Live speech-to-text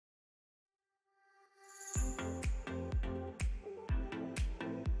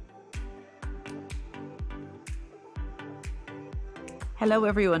Hello,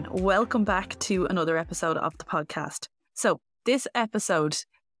 everyone. Welcome back to another episode of the podcast. So this episode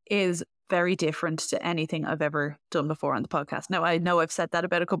is very different to anything I've ever done before on the podcast. Now, I know I've said that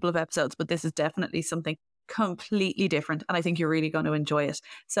about a couple of episodes, but this is definitely something completely different, and I think you're really going to enjoy it.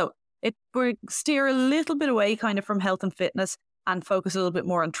 So we steer a little bit away kind of from health and fitness and focus a little bit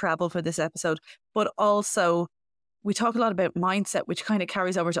more on travel for this episode, but also we talk a lot about mindset, which kind of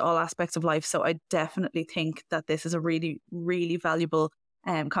carries over to all aspects of life. So I definitely think that this is a really, really valuable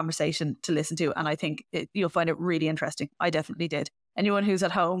conversation to listen to. And I think you'll find it really interesting. I definitely did. Anyone who's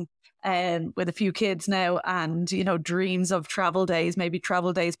at home with a few kids now and, you know, dreams of travel days, maybe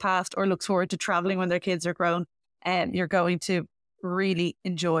travel days past, or looks forward to traveling when their kids are grown, you're going to really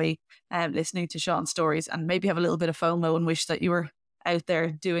enjoy listening to Sean's stories and maybe have a little bit of FOMO and wish that you were out there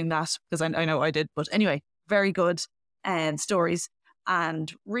doing that, because I know I did. But anyway, very good stories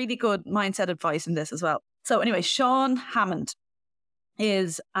and really good mindset advice in this as well. So anyway, Sean Hammond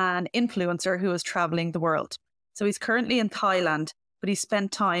is an influencer who is traveling the world. So he's currently in Thailand, but he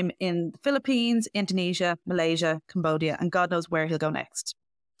spent time in the Philippines, Indonesia, Malaysia, Cambodia, and God knows where he'll go next.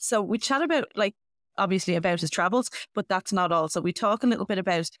 So we chat about, obviously about his travels, but that's not all. So we talk a little bit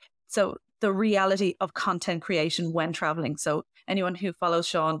about the reality of content creation when traveling. So anyone who follows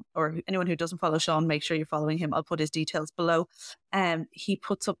Sean, or anyone who doesn't follow Sean, make sure you're following him. I'll put his details below. He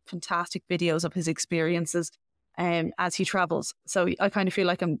puts up fantastic videos of his experiences as he travels. So I kind of feel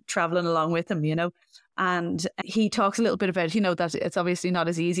like I'm traveling along with him, you know. And he talks a little bit about, you know, that it's obviously not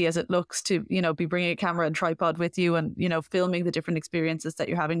as easy as it looks to, you know, be bringing a camera and tripod with you and, you know, filming the different experiences that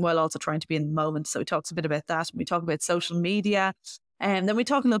you're having while also trying to be in the moment. So he talks a bit about that. We talk about social media. And then we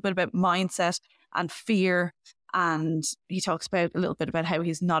talk a little bit about mindset and fear. And he talks about a little bit about how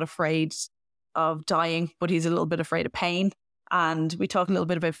he's not afraid of dying, but he's a little bit afraid of pain. And we talk a little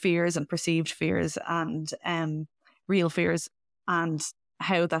bit about fears and perceived fears and real fears and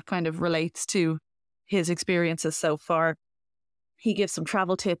how that kind of relates to his experiences so far. He gives some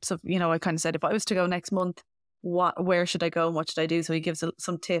travel tips of, you know, I kind of said, if I was to go next month, where should I go and what should I do? So he gives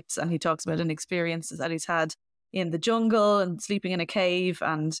some tips, and he talks about an experience that he's had in the jungle and sleeping in a cave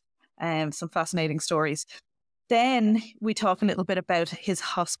and some fascinating stories. Then we talk a little bit about his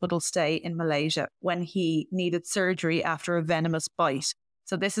hospital stay in Malaysia when he needed surgery after a venomous bite.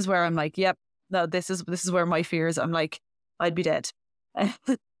 So this is where I'm like, yep, no, this is where my fears, I'm like, I'd be dead.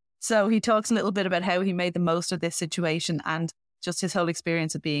 So he talks a little bit about how he made the most of this situation and just his whole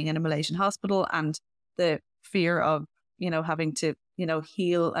experience of being in a Malaysian hospital and the fear of, you know, having to, you know,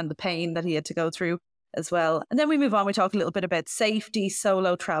 heal and the pain that he had to go through as well. And then we move on. We talk a little bit about safety,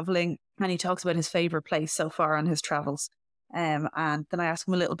 solo traveling, and he talks about his favorite place so far on his travels. And then I ask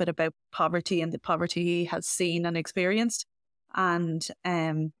him a little bit about poverty and the poverty he has seen and experienced. And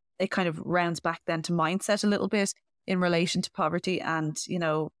it kind of rounds back then to mindset a little bit in relation to poverty and, you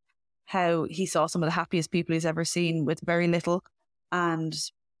know, how he saw some of the happiest people he's ever seen with very little, and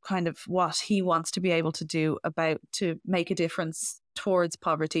kind of what he wants to be able to do about to make a difference towards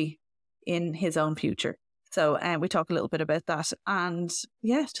poverty in his own future. So we talk a little bit about that, and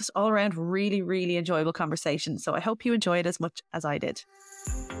yeah, just all around really, really enjoyable conversation. So I hope you enjoy it as much as I did.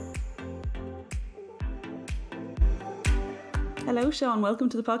 Hello, Sean. Welcome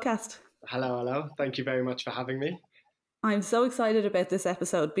to the podcast. Hello. Thank you very much for having me. I'm so excited about this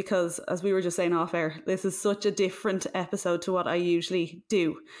episode because, as we were just saying off air, this is such a different episode to what I usually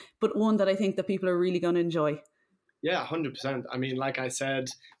do, but one that I think that people are really going to enjoy. Yeah, 100%. I mean, like I said,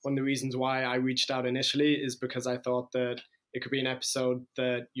 one of the reasons why I reached out initially is because I thought that it could be an episode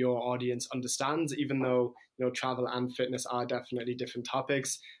that your audience understands, even though, you know, travel and fitness are definitely different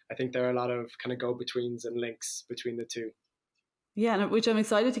topics. I think there are a lot of kind of go-betweens and links between the two. Yeah, which I'm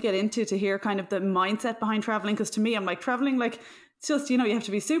excited to get into, to hear kind of the mindset behind traveling. Because to me, I'm like, traveling, like, it's just, you know, you have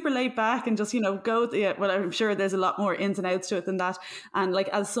to be super laid back and just, you know, go. Yeah, well, I'm sure there's a lot more ins and outs to it than that. And like,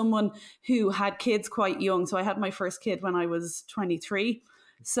 as someone who had kids quite young, so I had my first kid when I was 23.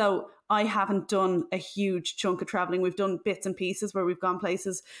 So I haven't done a huge chunk of traveling. We've done bits and pieces where we've gone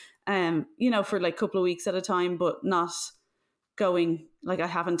places, you know, for like a couple of weeks at a time, but not going, like, I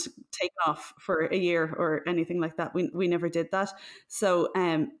haven't taken off for a year or anything like that. We never did that. So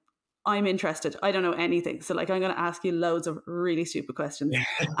I'm interested. I don't know anything. So like, I'm going to ask you loads of really stupid questions.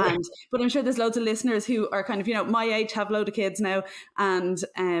 But I'm sure there's loads of listeners who are kind of, you know, my age, have a load of kids now, and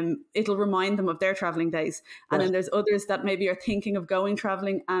it'll remind them of their traveling days. And then there's others that maybe are thinking of going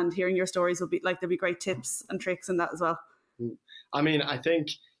traveling, and hearing your stories will be like, there'll be great tips and tricks in that as well. I mean, I think,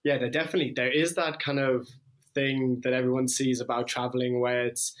 yeah, there is that kind of thing that everyone sees about traveling where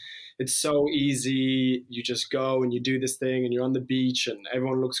it's so easy. You just go and you do this thing and you're on the beach and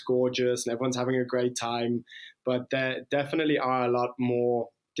everyone looks gorgeous and everyone's having a great time. but there definitely are a lot more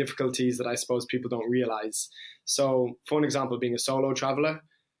difficulties that I suppose people don't realize. So, for an example, being a solo traveler,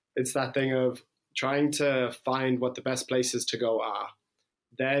 it's that thing of trying to find what the best places to go are.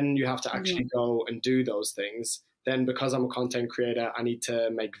 Then you have to Yeah. actually go and do those things. Then, because I'm a content creator, I need to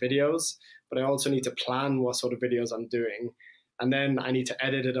make videos, but I also need to plan what sort of videos I'm doing. And then I need to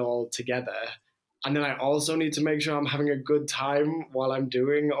edit it all together. And then I also need to make sure I'm having a good time while I'm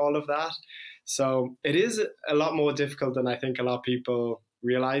doing all of that. So it is a lot more difficult than I think a lot of people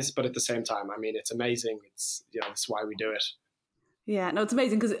realize. But at the same time, I mean, it's amazing. It's, that's why we do it. Yeah, no, it's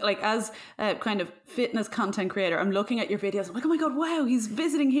amazing because, like, as a kind of fitness content creator, I'm looking at your videos. I'm like, oh my God, wow, he's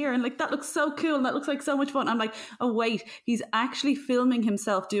visiting here. And like, that looks so cool. And that looks like so much fun. I'm like, oh, wait, he's actually filming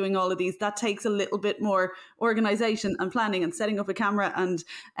himself doing all of these. That takes a little bit more organization and planning and setting up a camera and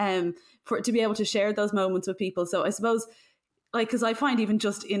for it to be able to share those moments with people. So I suppose, like, because I find even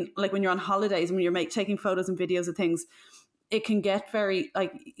just in, like, when you're on holidays, when you're taking photos and videos of things, it can get very,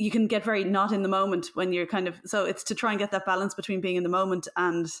 like, you can get very not in the moment when you're kind of, so it's to try and get that balance between being in the moment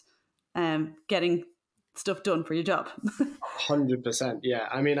and getting stuff done for your job. 100%. Yeah.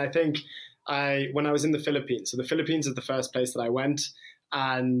 I mean, I think when I was in the Philippines, so the Philippines is the first place that I went,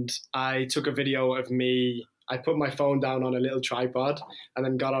 and I took a video of me. I put my phone down on a little tripod and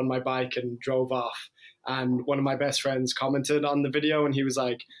then got on my bike and drove off. And one of my best friends commented on the video and he was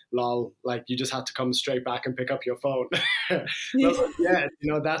like, lol, like you just had to come straight back and pick up your phone. Like, yeah,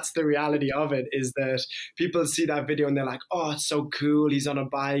 that's the reality of it, is that people see that video and they're like, oh, it's so cool. He's on a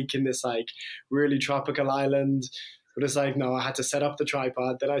bike in this like really tropical island. But it's like, no, I had to set up the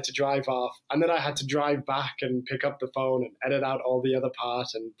tripod, then I had to drive off, and then I had to drive back and pick up the phone and edit out all the other part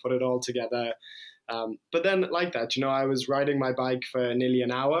and put it all together. But then like that, I was riding my bike for nearly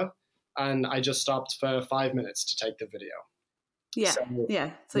an hour and I just stopped for 5 minutes to take the video. Yeah, So,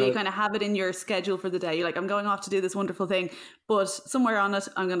 yeah. So you kind of have it in your schedule for the day. You're like, I'm going off to do this wonderful thing, but somewhere on it,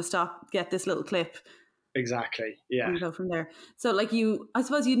 I'm going to stop, get this little clip. Exactly, yeah. And go from there. So like I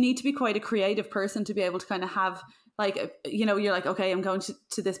suppose you need to be quite a creative person to be able to kind of have like, you're like, okay, I'm going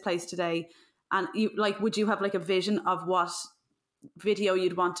to this place today. And you like, would you have like a vision of what video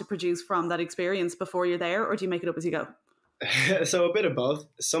you'd want to produce from that experience before you're there, or do you make it up as you go? So a bit of both.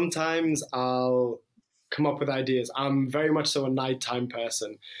 Sometimes I'll come up with ideas. I'm very much so a nighttime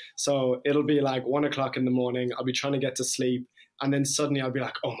person. So it'll be like 1 o'clock in the morning. I'll be trying to get to sleep. And then suddenly I'll be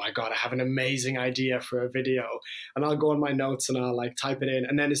like, oh my God, I have an amazing idea for a video. And I'll go on my notes and I'll like type it in.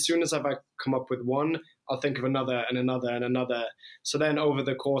 And then as soon as I've come up with one, I'll think of another and another and another. So then over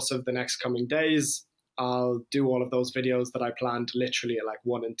the course of the next coming days, I'll do all of those videos that I planned literally at like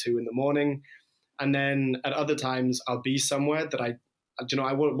 1 and 2 in the morning. And then at other times, I'll be somewhere that I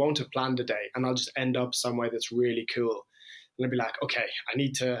won't have planned a day, and I'll just end up somewhere that's really cool. And I'll be like, okay, I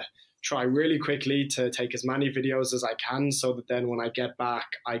need to try really quickly to take as many videos as I can so that then when I get back,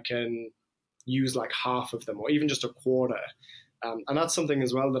 I can use like half of them or even just a quarter. And that's something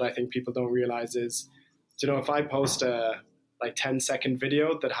as well that I think people don't realize is, if I post a like 10-second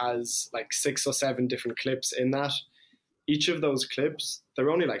video that has like 6 or 7 different clips in that, each of those clips, they're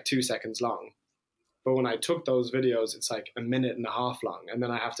only like 2 seconds long. But when I took those videos, it's like a minute and a half long. And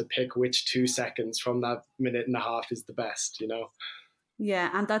then I have to pick which 2 seconds from that minute and a half is the best, Yeah,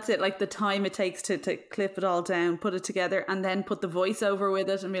 and that's it, like the time it takes to clip it all down, put it together, and then put the voiceover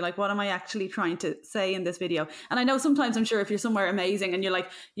with it and be like, what am I actually trying to say in this video? And I know sometimes, I'm sure if you're somewhere amazing and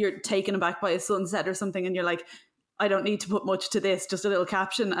you're taken aback by a sunset or something and you're like, I don't need to put much to this, just a little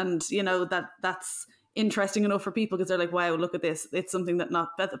caption. And, that's interesting enough for people because they're like, wow, look at this. It's something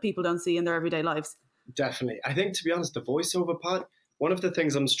that people don't see in their everyday lives. Definitely. I think, to be honest, the voiceover part, one of the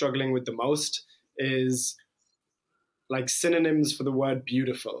things I'm struggling with the most is like synonyms for the word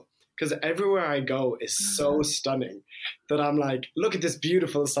beautiful. Because everywhere I go is so stunning that I'm like, look at this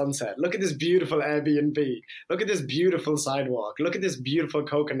beautiful sunset. Look at this beautiful Airbnb. Look at this beautiful sidewalk. Look at this beautiful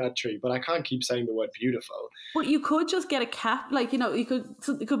coconut tree. But I can't keep saying the word beautiful. But you could just get a cap, like,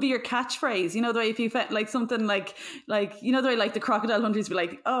 it could be your catchphrase, the way if you felt like something like, the way like the crocodile hunters be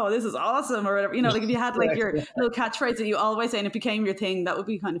like, oh, this is awesome, or whatever, like if you had like your little catchphrase that you always say and it became your thing, that would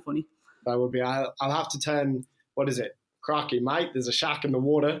be kind of funny. That would be, I'll have to turn, what is it? Crocky, mate, there's a shack in the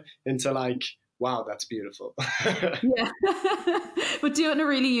water, into like, wow, that's beautiful. Yeah. But do it in a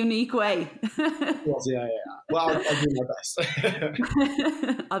really unique way. Yes, yeah. Well, I'll do my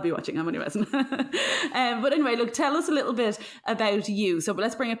best. I'll be watching. I'm only messing. But anyway, look, tell us a little bit about you. So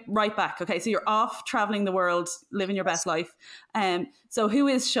let's bring it right back. Okay, so you're off traveling the world, living your best life. So who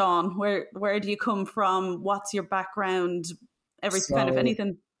is Sean? Where do you come from? What's your background? Kind of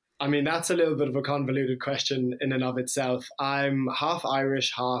anything. I mean, that's a little bit of a convoluted question in and of itself. I'm half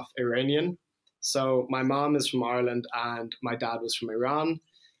Irish, half Iranian. So my mom is from Ireland and my dad was from Iran.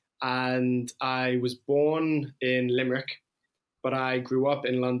 And I was born in Limerick, but I grew up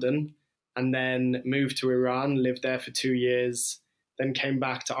in London and then moved to Iran, lived there for 2 years, then came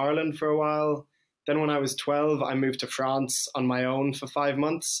back to Ireland for a while. Then, when I was 12, I moved to France on my own for 5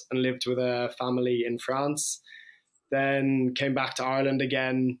 months and lived with a family in France. Then came back to Ireland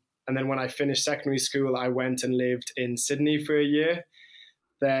again. And then, when I finished secondary school, I went and lived in Sydney for a year.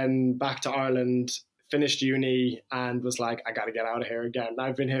 Then back to Ireland, finished uni, and was like, I got to get out of here again.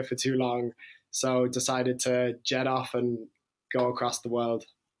 I've been here for too long. So decided to jet off and go across the world.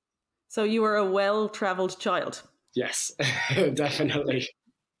 So you were a well-travelled child. Yes, definitely.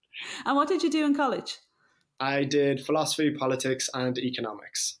 And what did you do in college? I did philosophy, politics, and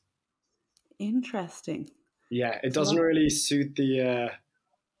economics. Interesting. Yeah, it doesn't really suit the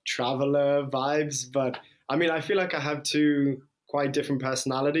traveler vibes, but I mean, I feel like I have two quite different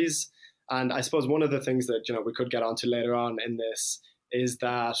personalities. And I suppose one of the things that, we could get onto later on in this is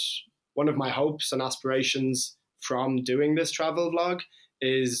that one of my hopes and aspirations from doing this travel vlog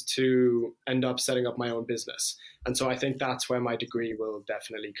is to end up setting up my own business. And so I think that's where my degree will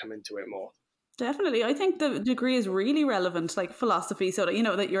definitely come into it more. Definitely. I think the degree is really relevant, like philosophy, so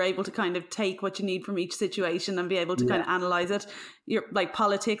that, that you're able to kind of take what you need from each situation and be able to kind of analyze it. You're like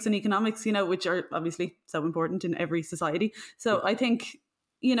politics and economics, which are obviously so important in every society. So I think,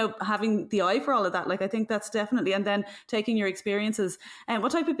 having the eye for all of that, like I think that's definitely, and then taking your experiences. And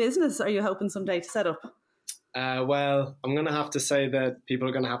what type of business are you hoping someday to set up? Well, I'm going to have to say that people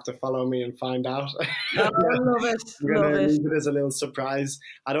are going to have to follow me and find out. Oh, I love it. I'm going to leave it as a little surprise.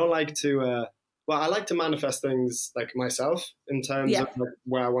 I don't like to, I like to manifest things like myself in terms of like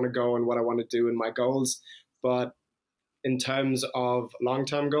where I want to go and what I want to do and my goals. But in terms of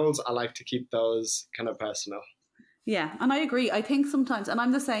long-term goals, I like to keep those kind of personal. Yeah, and I agree. I think sometimes, and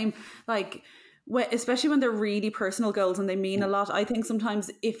I'm the same, like, especially when they're really personal goals and they mean a lot, I think sometimes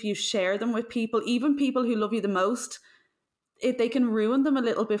if you share them with people, even people who love you the most, they can ruin them a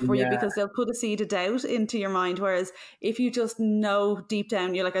little bit for you because they'll put a seed of doubt into your mind. Whereas if you just know deep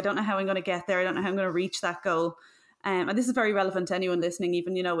down, you're like, I don't know how I'm going to get there. I don't know how I'm going to reach that goal. And this is very relevant to anyone listening,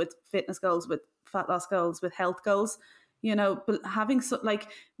 even, with fitness goals, with fat loss goals, with health goals, but having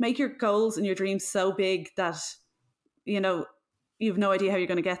make your goals and your dreams so big that, you've no idea how you're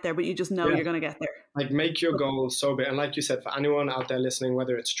going to get there, but you just know you're going to get there. Like make your goals so big. And like you said, for anyone out there listening,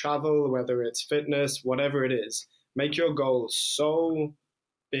 whether it's travel, whether it's fitness, whatever it is, make your goals so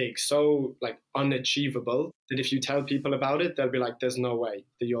big, so like unachievable that if you tell people about it, they'll be like, there's no way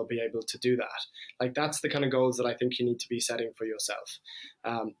that you'll be able to do that. Like that's the kind of goals that I think you need to be setting for yourself.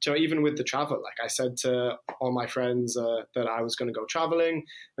 So even with the travel, like I said to all my friends that I was going to go traveling,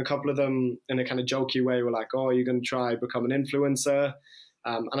 a couple of them in a kind of jokey way were like, oh, you're going to try become an influencer.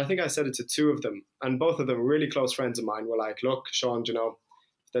 And I think I said it to two of them, and both of them, really close friends of mine, were like, look, Sean, if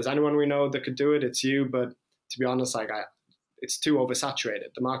there's anyone we know that could do it, it's you. But to be honest, it's too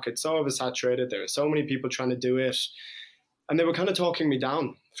oversaturated. The market's so oversaturated. There are so many people trying to do it. And they were kind of talking me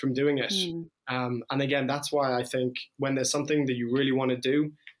down from doing it. And again, that's why I think when there's something that you really want to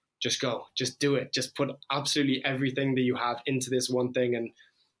do, just go, just do it. Just put absolutely everything that you have into this one thing. And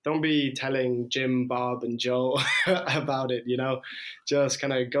don't be telling Jim, Bob, and Joe about it, just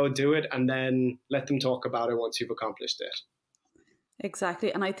kind of go do it and then let them talk about it once you've accomplished it.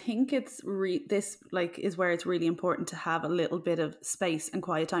 Exactly. And I think it's this is where it's really important to have a little bit of space and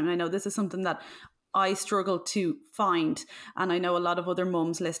quiet time. And I know this is something that I struggle to find, and I know a lot of other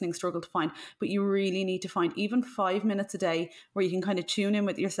mums listening struggle to find, but you really need to find even 5 minutes a day where you can kind of tune in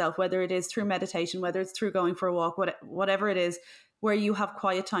with yourself, whether it is through meditation, whether it's through going for a walk, whatever it is, where you have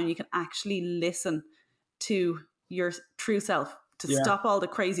quiet time, you can actually listen to your true self, to stop all the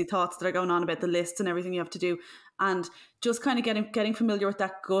crazy thoughts that are going on about the lists and everything you have to do, and just kind of getting familiar with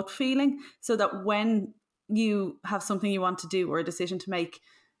that gut feeling, so that when you have something you want to do or a decision to make,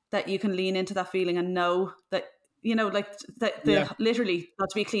 that you can lean into that feeling and know that, literally, not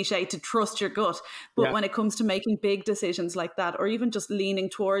to be cliche, to trust your gut. But when it comes to making big decisions like that, or even just leaning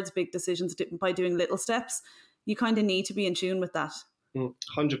towards big decisions by doing little steps, you kind of need to be in tune with that.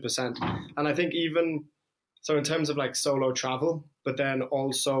 100%. And I think even so in terms of like solo travel, but then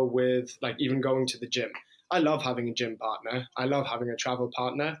also with like even going to the gym, I love having a gym partner. I love having a travel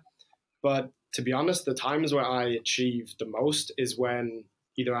partner. But to be honest, the times where I achieve the most is when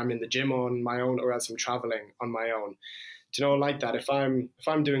either I'm in the gym on my own or else I'm traveling on my own. Like that, if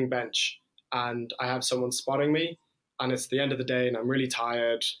I'm doing bench and I have someone spotting me and it's the end of the day and I'm really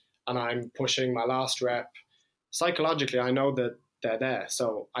tired and I'm pushing my last rep, psychologically, I know that they're there,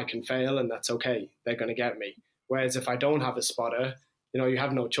 so I can fail and that's okay. They're going to get me. Whereas if I don't have a spotter, you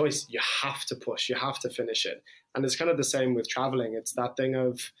have no choice. You have to push, you have to finish it. And it's kind of the same with traveling. It's that thing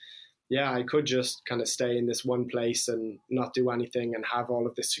of, yeah, I could just kind of stay in this one place and not do anything and have all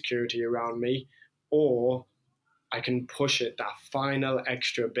of this security around me, or I can push it that final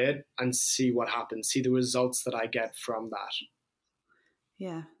extra bit and see what happens, see the results that I get from that.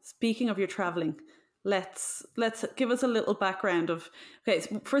 Yeah. Speaking of your traveling, let's give us a little background of, okay,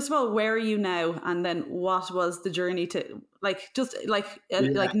 so first of all, where are you now, and then what was the journey to, like, just like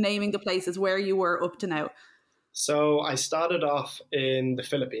like naming the places where you were up to now. So I started off in the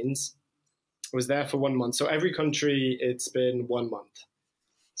Philippines. I was there for 1 month. So every country, it's been 1 month.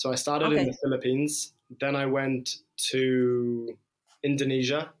 So I started in the Philippines, then I went to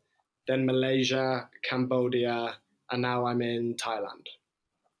Indonesia, then Malaysia, Cambodia, and now I'm in Thailand.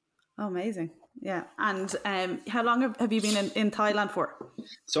 Oh, amazing. Yeah. And how long have you been in Thailand for?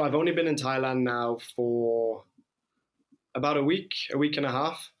 So I've only been in Thailand now for about a week and a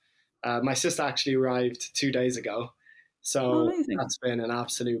half. My sister actually arrived 2 days ago. So that's been an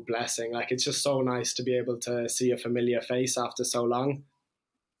absolute blessing. Like, it's just so nice to be able to see a familiar face after so long.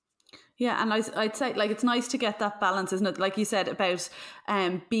 Yeah, and I'd say, like, it's nice to get that balance, isn't it? Like you said about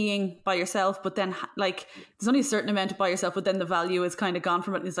being by yourself, but then, like, there's only a certain amount of by yourself, but then the value is kind of gone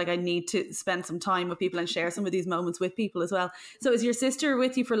from it. And it's like, I need to spend some time with people and share some of these moments with people as well. So is your sister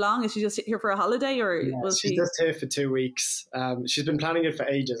with you for long? Is she just here for a holiday, or was she's just here for 2 weeks? She's been planning it for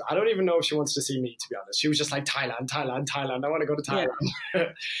ages. I don't even know if she wants to see me, to be honest. She was just like, Thailand. I want to go to Thailand.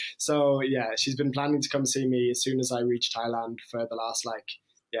 Yeah. So yeah, she's been planning to come see me as soon as I reach Thailand for the last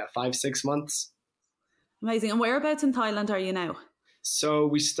 5-6 months. Amazing. And whereabouts in Thailand are you now? So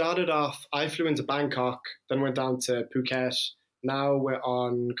we started off, I flew into Bangkok, then went down to Phuket. Now we're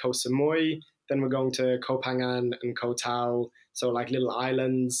on Koh Samui, then we're going to Koh Phangan and Koh Tao, so like little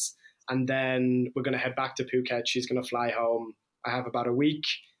islands. And then we're going to head back to Phuket. She's going to fly home. I have about a week.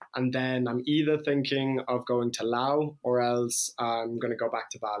 And then I'm either thinking of going to Laos, or else I'm going to go back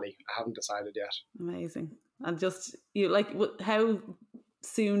to Bali. I haven't decided yet. Amazing. And just, you, like, how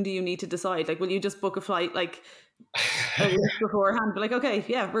soon do you need to decide? Like, will you just book a flight like a week beforehand? But like, okay,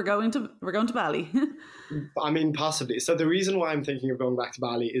 yeah, we're going to Bali. I mean, possibly. So the reason why I'm thinking of going back to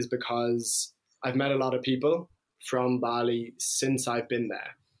Bali is because I've met a lot of people from Bali since I've been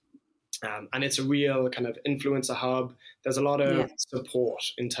there. And it's a real kind of influencer hub. There's a lot of support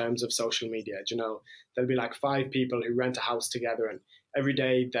in terms of social media. There'll be like 5 people who rent a house together, and every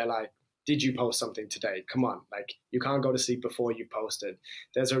day they're like, did you post something today? Come on, like, you can't go to sleep before you posted.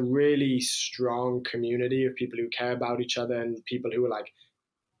 There's a really strong community of people who care about each other, and people who are like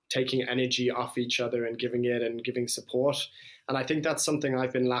taking energy off each other and giving it and giving support. And I think that's something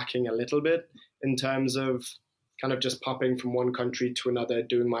I've been lacking a little bit in terms of kind of just popping from one country to another,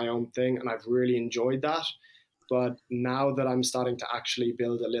 doing my own thing. And I've really enjoyed that. But now that I'm starting to actually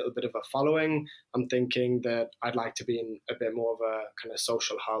build a little bit of a following, I'm thinking that I'd like to be in a bit more of a kind of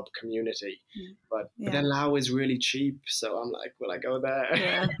social hub community. But then Laos is really cheap. So I'm like, will I go there?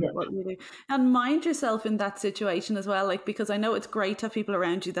 Yeah, what you do. And mind yourself in that situation as well, like, because I know it's great to have people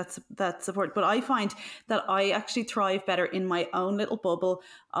around you that support, but I find that I actually thrive better in my own little bubble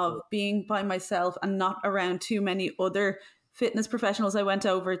of being by myself and not around too many other fitness professionals. I went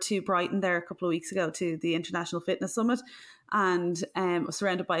over to Brighton there a couple of weeks ago to the International Fitness Summit, and was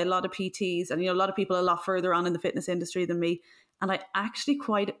surrounded by a lot of PTs and a lot of people a lot further on in the fitness industry than me. And I actually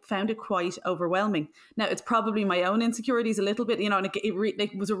found it quite overwhelming. Now, it's probably my own insecurities a little bit, and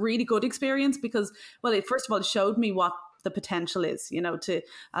it was a really good experience because, well, first of all, it showed me what the potential is, to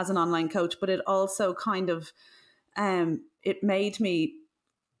as an online coach, but it also kind of it made me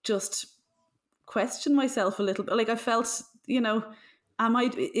just question myself a little bit. Like, I felt,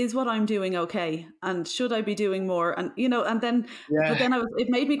 is what I'm doing okay? And should I be doing more? And, and then, but then it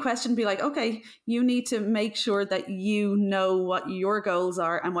made me question, be like, okay, you need to make sure that you know what your goals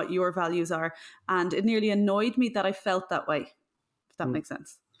are and what your values are. And it nearly annoyed me that I felt that way, if that makes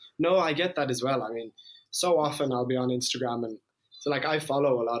sense. No, I get that as well. I mean, so often I'll be on Instagram, and so like I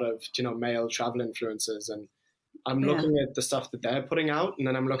follow a lot of, male travel influencers, and I'm looking at the stuff that they're putting out, and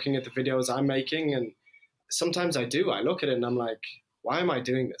then I'm looking at the videos I'm making, and sometimes I look at it and I'm like, why am I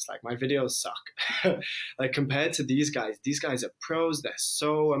doing this? Like, my videos suck. Like, compared to these guys are pros. They're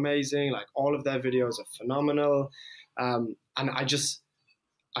so amazing. Like, all of their videos are phenomenal. And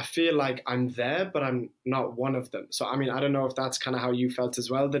I feel like I'm there, but I'm not one of them. So, I mean, I don't know if that's kind of how you felt as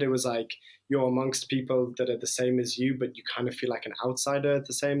well, that it was like you're amongst people that are the same as you, but you kind of feel like an outsider at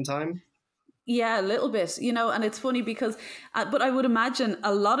the same time. Yeah, a little bit, and it's funny because, but I would imagine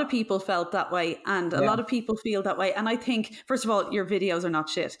a lot of people felt that way, and a lot of people feel that way. And I think, first of all, your videos are not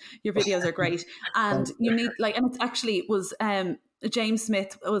shit. Your videos are great. And you need, like, and it actually was, James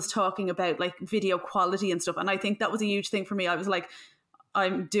Smith was talking about like video quality and stuff, and I think that was a huge thing for me. I was like,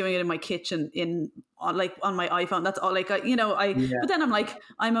 I'm doing it in my kitchen on my iPhone. That's all. Like, but then I'm like,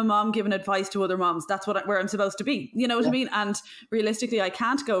 I'm a mom giving advice to other moms. That's where I'm supposed to be. You know what I mean? And realistically, I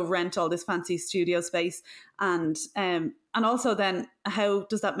can't go rent all this fancy studio space. And also then how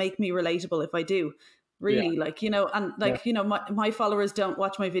does that make me relatable if I do? Really, my followers don't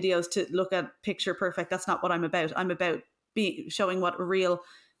watch my videos to look at picture perfect. That's not what I'm about. I'm about showing what a real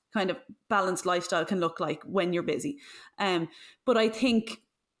kind of balanced lifestyle can look like when you're busy. But I think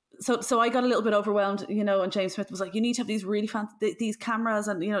so I got a little bit overwhelmed, and James Smith was like, you need to have these really fancy these cameras,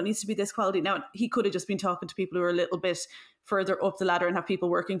 and it needs to be this quality. Now he could have just been talking to people who are a little bit further up the ladder and have people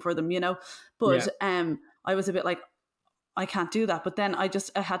working for them, but I was a bit like, I can't do that. But then I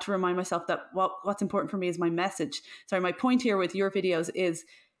had to remind myself that what's important for me is my message. Sorry, my point here with your videos is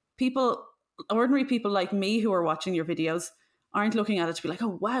ordinary people like me who are watching your videos aren't looking at it to be like,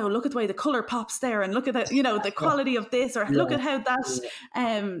 oh wow, look at the way the color pops there, and look at that, the quality of this, or look at how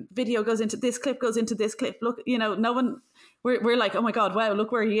that video goes into this clip, goes into this clip. Look, no one, we're like, oh my God, wow,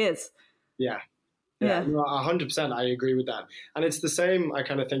 look where he is. Yeah. No, 100%. I agree with that. And it's the same, I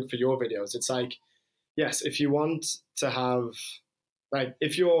kind of think, for your videos. It's like, yes, if you want to have, like,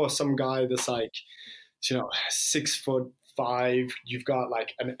 if you're some guy that's like, 6'5", you've got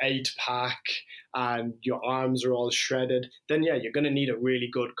like an 8-pack and your arms are all shredded, then you're going to need a really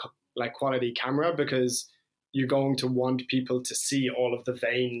good like quality camera, because you're going to want people to see all of the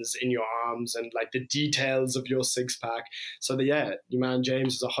veins in your arms and like the details of your 6-pack. So your man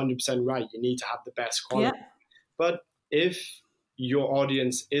James is 100% right. You need to have the best quality. Yeah. But if your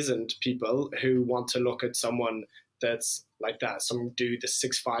audience isn't people who want to look at someone that's like that, some dude that's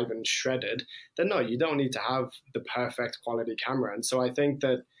 6'5" and shredded, then no, you don't need to have the perfect quality camera. And so I think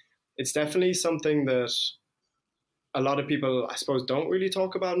that it's definitely something that a lot of people, I suppose, don't really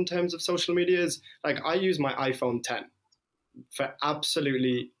talk about in terms of social media. Is like, I use my iPhone 10 for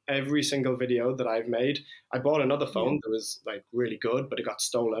absolutely every single video that I've made. I bought another phone that was like really good, but it got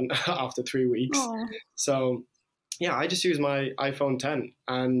stolen after 3 weeks. Aww. So I just use my iPhone 10.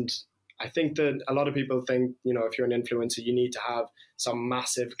 And I think that a lot of people think, if you're an influencer, you need to have some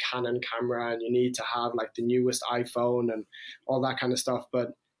massive Canon camera and you need to have like the newest iPhone and all that kind of stuff.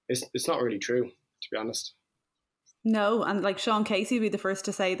 But it's not really true, to be honest. No, and like Sean Casey would be the first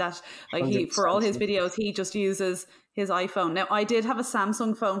to say that, like, for all his videos, he just uses his iPhone. Now, I did have a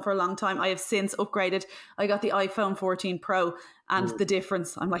Samsung phone for a long time. I have since upgraded. I got the iPhone 14 Pro, and the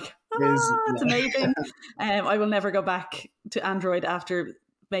difference, I'm like, it's amazing. I will never go back to Android after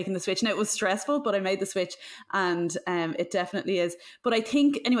making the switch. Now, it was stressful, but I made the switch, and it definitely is. But I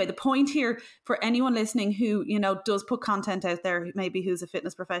think, anyway, the point here for anyone listening who, does put content out there, maybe who's a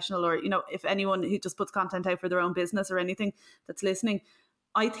fitness professional, or, if anyone who just puts content out for their own business or anything that's listening,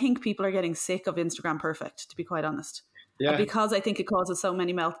 I think people are getting sick of Instagram perfect, to be quite honest. Yeah. Because I think it causes so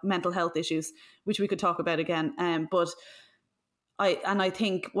many mental health issues, which we could talk about again. But I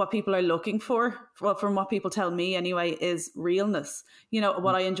think what people are looking for, well, from what people tell me anyway, is realness.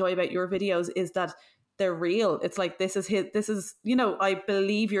 What I enjoy about your videos is that they're real. It's like, this is, I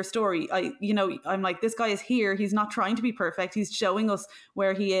believe your story. I'm like, this guy is here. He's not trying to be perfect. He's showing us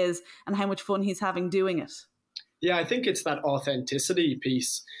where he is and how much fun he's having doing it. Yeah, I think it's that authenticity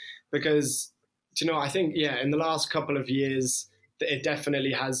piece, because, I think, in the last couple of years, it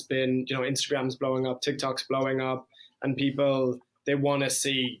definitely has been, Instagram's blowing up, TikTok's blowing up, and people, they want to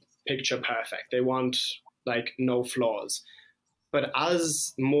see picture perfect. They want like no flaws. But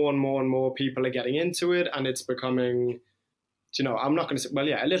as more and more and more people are getting into it, and it's becoming, I'm not going to say,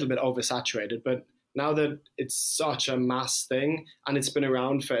 a little bit oversaturated, but now that it's such a mass thing and it's been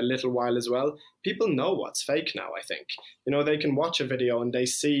around for a little while as well, people know what's fake now, I think. They can watch a video and they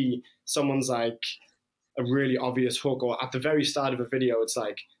see someone's like a really obvious hook, or at the very start of a video, it's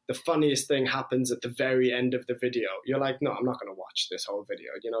like the funniest thing happens at the very end of the video. You're like, no, I'm not going to watch this whole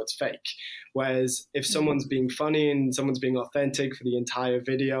video. It's fake. Whereas if someone's being funny and someone's being authentic for the entire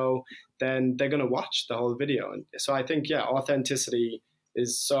video, then they're going to watch the whole video. And so I think, authenticity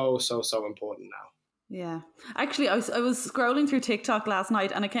is so, so, so important now. Yeah. Actually, I was scrolling through TikTok last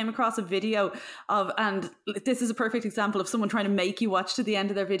night and I came across a video and this is a perfect example of someone trying to make you watch to the end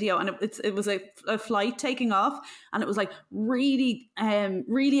of their video. And it was a flight taking off, and it was like really,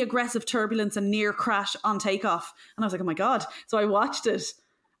 really aggressive turbulence and near crash on takeoff. And I was like, oh my God. So I watched it.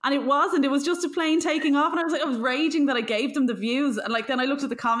 And it was just a plane taking off. And I was raging that I gave them the views. And like, then I looked at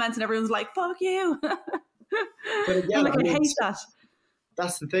the comments and everyone's like, fuck you. But again, I hate that.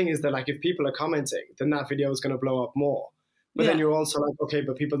 That's the thing, is that like, if people are commenting, then that video is going to blow up more. But then you're also like, okay,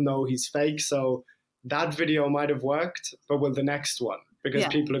 but people know he's fake. So that video might have worked, but will the next one? Because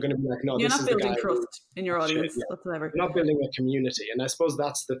people are going to be like, no, you're this not is the building guy trust in your audience yeah. whatsoever. You're not building a community. And I suppose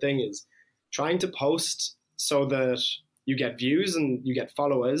that's the thing, is trying to post so that you get views and you get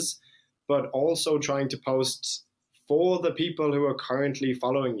followers, but also trying to post for the people who are currently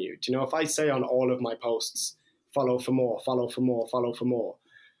following you. Do you know, if I say on all of my posts, follow for more, follow for more, follow for more,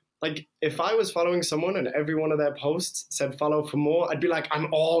 like if I was following someone and every one of their posts said follow for more, I'd be like,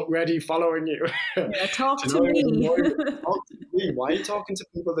 I'm already following you. Yeah, talk to me. Talk to me. Why are you talking to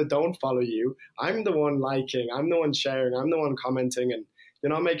people that don't follow you? I'm the one liking, I'm the one sharing, I'm the one commenting, and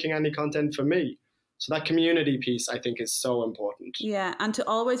you're not making any content for me. So that community piece, I think, is so important. Yeah, and to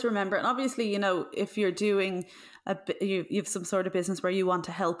always remember, and obviously, you know, if you're doing you have some sort of business where you want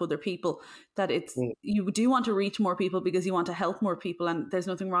to help other people, that it's you do want to reach more people because you want to help more people, and there's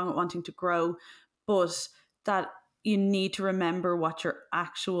nothing wrong with wanting to grow, but that you need to remember what your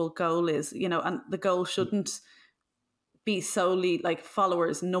actual goal is, you know, and the goal shouldn't be solely like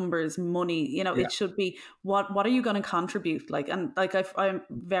followers, numbers, money. You know, it should be what are you going to contribute? Like, and like I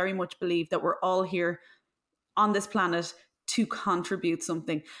very much believe that we're all here on this planet to contribute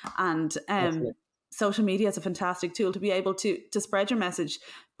something, and social media is a fantastic tool to be able to spread your message,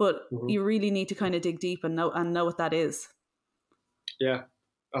 but you really need to kind of dig deep and know what that is. Yeah,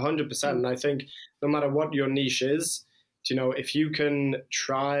 100%. And I think no matter what your niche is, you know, if you can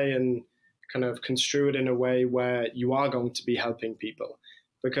try and kind of construe it in a way where you are going to be helping people,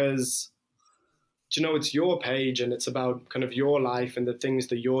 because, you know, it's your page and it's about kind of your life and the things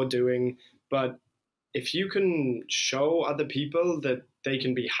that you're doing. But if you can show other people that they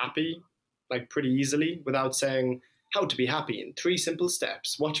can be happy, like pretty easily, without saying how to be happy in 3 simple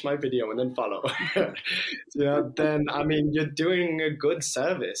steps, watch my video and then follow, you know, then, I mean, you're doing a good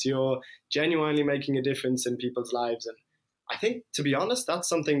service. You're genuinely making a difference in people's lives. And I think, to be honest, that's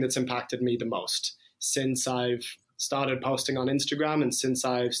something that's impacted me the most since I've started posting on Instagram and since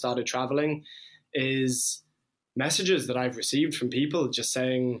I've started traveling, is messages that I've received from people just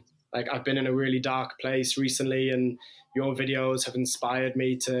saying, like, I've been in a really dark place recently and your videos have inspired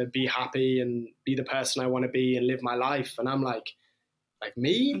me to be happy and be the person I want to be and live my life. And I'm like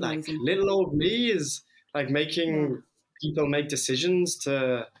me, Amazing. like little old me is like making people make decisions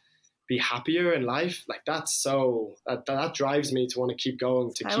to be happier in life. Like that drives me to want to keep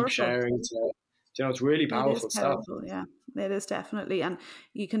going, to keep sharing, to, you know, it's really powerful stuff. Yeah, it is definitely. And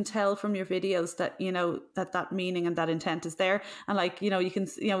you can tell from your videos that, you know, that meaning and that intent is there. And like, you know, you can,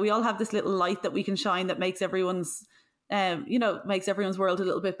 you know, we all have this little light that we can shine that makes everyone's, you know, makes everyone's world a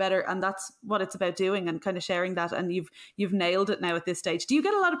little bit better. And that's what it's about doing, and kind of sharing that. And you've nailed it now at this stage. Do you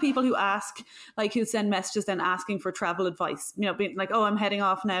get a lot of people who ask, like, who send messages then asking for travel advice? You know, being like, oh, I'm heading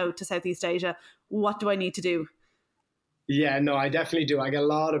off now to Southeast Asia. What do I need to do? Yeah, no, I definitely do. I get a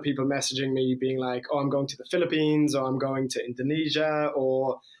lot of people messaging me being like, oh, I'm going to the Philippines, or I'm going to Indonesia,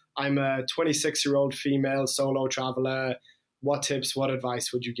 or I'm a 26-year-old female solo traveler. What tips, what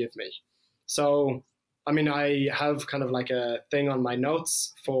advice would you give me? So, I mean, I have kind of like a thing on my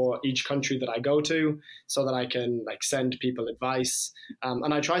notes for each country that I go to so that I can like send people advice.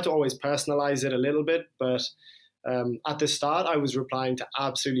 And I try to always personalize it a little bit. But at the start, I was replying to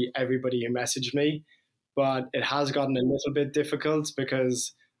absolutely everybody who messaged me. But it has gotten a little bit difficult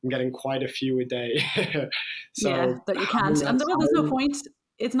because I'm getting quite a few a day. So yeah, that you can't. And there's no point.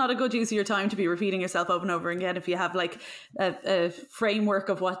 It's not a good use of your time to be repeating yourself over and over again if you have like a framework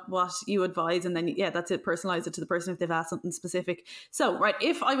of what you advise, and then that's it, personalize it to the person if they've asked something specific. So right,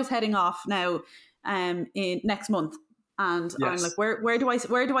 if I was heading off now in next month, and I'm like, where do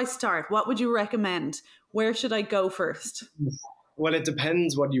I start? What would you recommend? Where should I go first? Well, it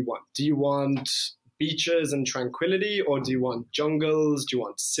depends what you want. Do you want beaches and tranquility, or do you want jungles? Do you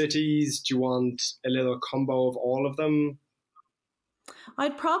want cities? Do you want a little combo of all of them?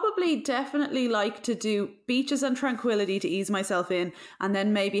 I'd probably definitely like to do beaches and tranquility to ease myself in, and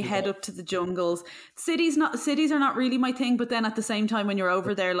then maybe head up to the jungles. Cities are not really my thing, but then at the same time, when you're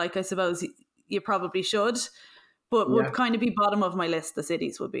over there, like, I suppose you probably should, but would kind of be bottom of my list. The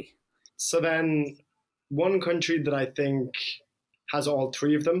cities would be. So then one country that I think has all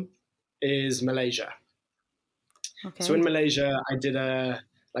 3 of them is Malaysia. Okay. So in Malaysia, I did a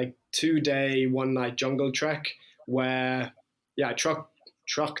like 2-day, 1-night jungle trek where, I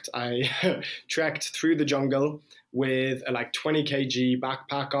trekked through the jungle with a like 20 kg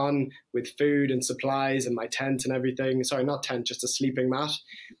backpack on, with food and supplies and my tent and everything. Sorry, not tent, just a sleeping mat.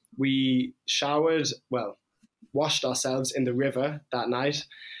 We washed ourselves in the river that night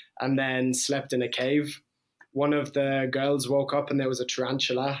and then slept in a cave. One of the girls woke up and there was a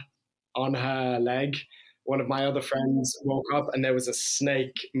tarantula on her leg. one of my other friends woke up and there was a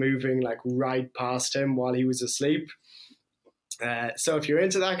snake moving like right past him while he was asleep. So if you're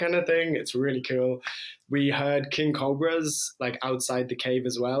into that kind of thing, it's really cool. We heard king cobras like outside the cave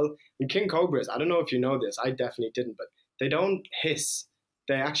as well. And king cobras, I don't know if you know this, I definitely didn't, but they don't hiss.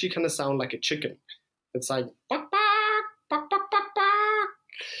 They actually kind of sound like a chicken. It's like bak, bak, bak, bak, bak, bak.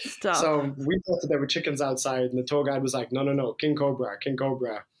 Stop. So we thought that there were chickens outside, and the tour guide was like, no, king cobra, king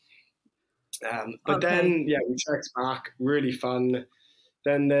cobra. But then, yeah, we trekked back, really fun.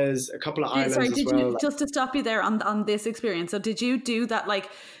 Then there's a couple of islands as well. Just to stop you there on this experience. So did you do that? Like,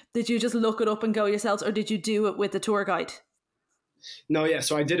 did you just look it up and go yourselves, or did you do it with the tour guide? No, yeah.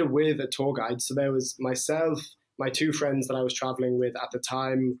 So I did it with a tour guide. So there was myself, my two friends that I was traveling with at the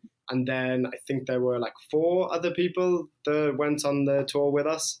time, and then I think there were like 4 other people that went on the tour with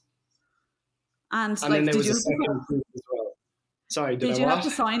us. And like, then there was a second group as well. Sorry, did you have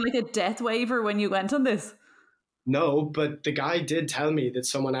to sign like a death waiver when you went on this? No, but the guy did tell me that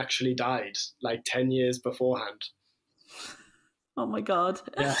someone actually died like 10 years beforehand. Oh my God.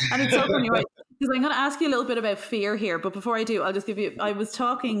 Yeah. And it's so funny, right? Because I'm going to ask you a little bit about fear here. But before I do, I'll just give you, I was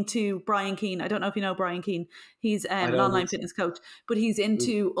talking to Brian Keane. I don't know if you know Brian Keane. He's an online fitness coach, but he's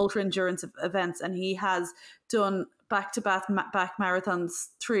into ultra endurance events, and he has done back-to-back marathons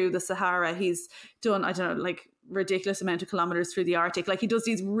through the Sahara. He's done, I don't know, like ridiculous amount of kilometers through the Arctic. Like he does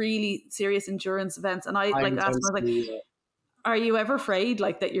these really serious endurance events. And I like asked him, I was like, are you ever afraid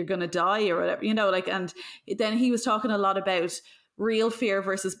like that you're going to die or whatever, you know, like, and then he was talking a lot about real fear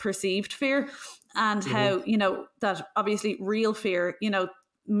versus perceived fear, and how, you know, that obviously real fear, you know,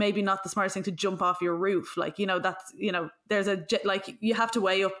 maybe not the smartest thing to jump off your roof. Like, you know, that's, you know, there's like you have to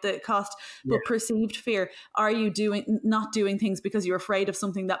weigh up the cost, but perceived fear, are you not doing things because you're afraid of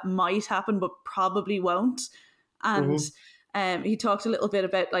something that might happen, but probably won't? And he talked a little bit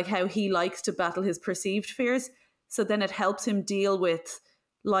about like how he likes to battle his perceived fears. So then it helps him deal with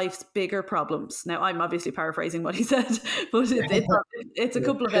life's bigger problems. Now, I'm obviously paraphrasing what he said, but it's a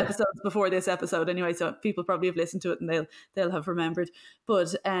couple of episodes before this episode anyway, so people probably have listened to it and they'll have remembered.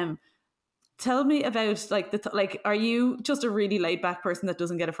 But tell me about like are you just a really laid back person that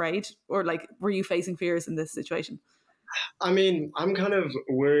doesn't get afraid, or like were you facing fears in this situation? I mean, I'm kind of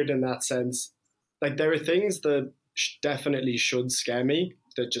weird in that sense. Like there are things that definitely should scare me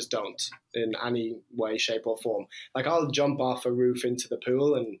that just don't in any way, shape or form. Like I'll jump off a roof into the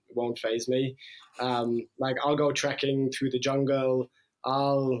pool and it won't faze me. Like I'll go trekking through the jungle.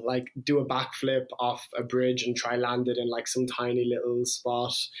 I'll like do a backflip off a bridge and try land it in like some tiny little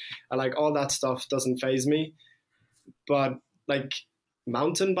spot. And like all that stuff doesn't faze me. But like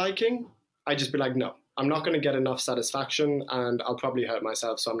mountain biking, I just be like, no, I'm not going to get enough satisfaction and I'll probably hurt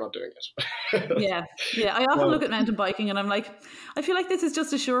myself, so I'm not doing it. Yeah. I often look at mountain biking and I'm like, I feel like this is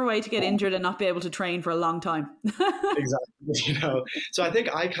just a sure way to get injured and not be able to train for a long time. Exactly. You know, so I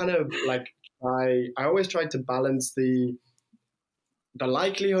think I kind of like, I always try to balance the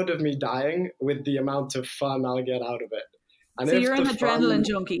likelihood of me dying with the amount of fun I'll get out of it. And so you're an adrenaline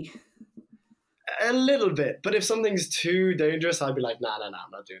junkie. A little bit, but if something's too dangerous, I'd be like, nah, I'm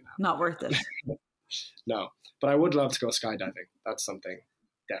not doing that. Not worth it. No, but I would love to go skydiving. That's something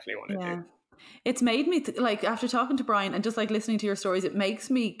definitely want to do. It's made me like after talking to Brian and just like listening to your stories, it makes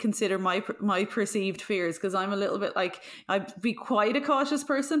me consider my perceived fears, because I'm a little bit like, I'd be quite a cautious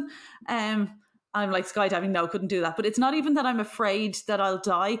person. I'm like skydiving, no, couldn't do that. But it's not even that I'm afraid that I'll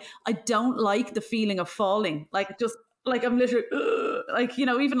die. I don't like the feeling of falling. Like just like I'm literally like, you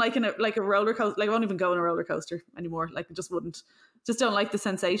know, even like in a roller coaster, like I won't even go on a roller coaster anymore. Like I just don't like the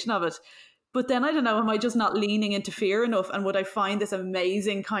sensation of it. But then I don't know, am I just not leaning into fear enough? And would I find this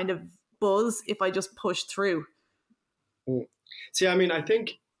amazing kind of buzz if I just push through? See, I mean, I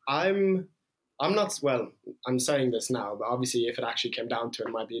think I'm not, well, I'm saying this now, but obviously if it actually came down to it,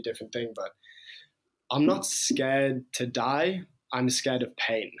 it might be a different thing. But I'm not scared to die. I'm scared of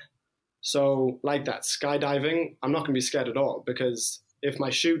pain. So like that, skydiving, I'm not going to be scared at all, because if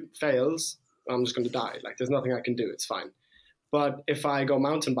my chute fails, I'm just going to die. Like there's nothing I can do. It's fine. But if I go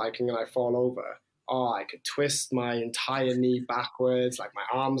mountain biking and I fall over, I could twist my entire knee backwards. Like my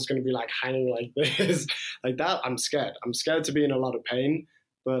arm's going to be like hanging like this. Like that, I'm scared. I'm scared to be in a lot of pain.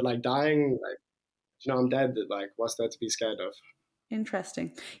 But like dying, like, you know, I'm dead. Like what's there to be scared of?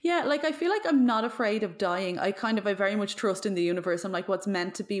 Interesting. Yeah, like I feel like I'm not afraid of dying. I very much trust in the universe. I'm like, what's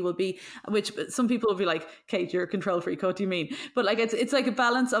meant to be will be, which some people will be like, Kate, you're a control freak. What do you mean? But like it's like a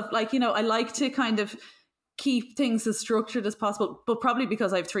balance of like, you know, I like to kind of keep things as structured as possible, but probably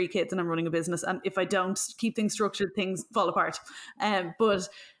because I have 3 kids and I'm running a business, and if I don't keep things structured, things fall apart. But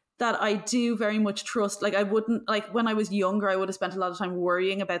that I do very much trust. Like I wouldn't, like when I was younger, I would have spent a lot of time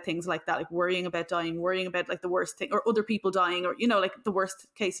worrying about things like that, like worrying about dying, worrying about like the worst thing or other people dying or, you know, like the worst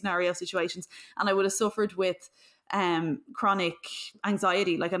case scenario situations. And I would have suffered with chronic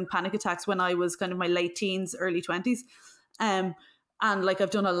anxiety, like and panic attacks when I was kind of my late teens, early 20s. And like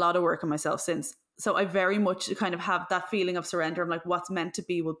I've done a lot of work on myself since. So I very much kind of have that feeling of surrender. I'm like, what's meant to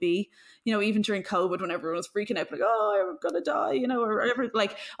be will be. You know, even during COVID when everyone was freaking out, like, oh, I'm gonna die, you know, or whatever.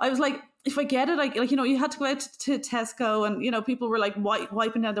 Like I was like, if I get it, like you know, you had to go out to Tesco, and you know, people were like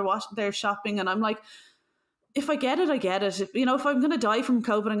wiping down their shopping, and I'm like, if I get it, I get it. If, you know, if I'm gonna die from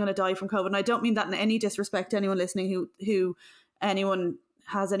COVID, I'm gonna die from COVID. And I don't mean that in any disrespect to anyone listening who anyone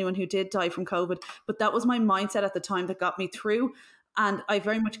who did die from COVID, but that was my mindset at the time that got me through. And I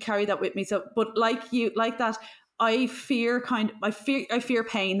very much carry that with me. So, but like that, I fear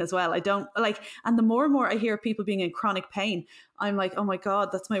pain as well. I don't like, and the more and more I hear people being in chronic pain, I'm like, oh my God,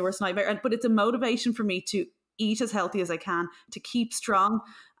 that's my worst nightmare. But it's a motivation for me to eat as healthy as I can, to keep strong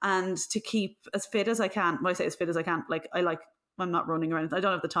and to keep as fit as I can. When I say as fit as I can, like I'm not running around. I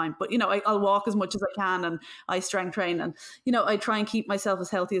don't have the time, but you know, I'll walk as much as I can, and I strength train, and you know, I try and keep myself as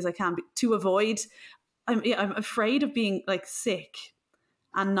healthy as I can to avoid. I'm afraid of being like sick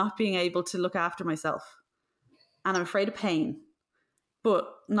and not being able to look after myself. And I'm afraid of pain, but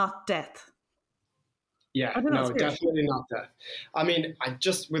not death. Yeah, no, definitely not that. I mean, I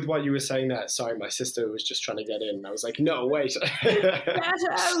just, with what you were saying there, sorry, my sister was just trying to get in. I was like, no, wait. Get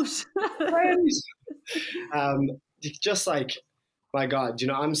out. Just like, my God, you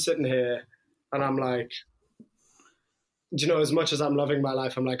know, I'm sitting here and I'm like, you know, as much as I'm loving my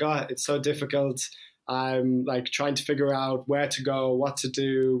life, I'm like, oh, it's so difficult. I'm like trying to figure out where to go, what to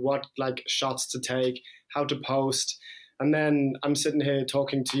do, what like shots to take, how to post. And then I'm sitting here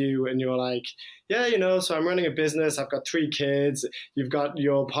talking to you and you're like, yeah, you know, so I'm running a business. I've got 3 kids. You've got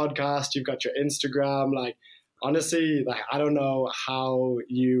your podcast. You've got your Instagram. Like, honestly, like, I don't know how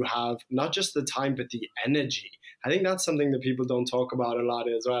you have not just the time, but the energy. I think that's something that people don't talk about a lot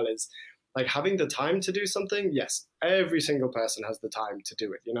as well, is like having the time to do something. Yes, every single person has the time to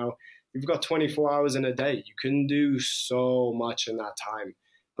do it. You know, you've got 24 hours in a day. You can do so much in that time.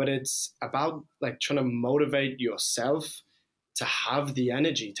 But it's about like trying to motivate yourself to have the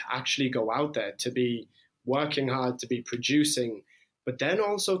energy to actually go out there, to be working hard, to be producing, but then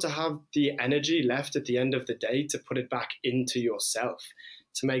also to have the energy left at the end of the day to put it back into yourself,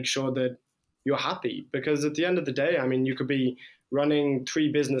 to make sure that you're happy. Because at the end of the day, I mean, you could be running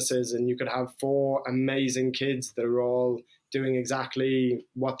 3 businesses and you could have 4 amazing kids that are all doing exactly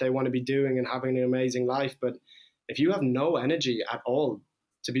what they want to be doing and having an amazing life. But if you have no energy at all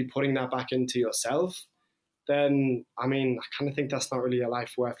to be putting that back into yourself, then, I mean, I kind of think that's not really a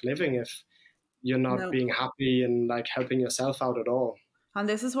life worth living if you're not being happy and like helping yourself out at all. And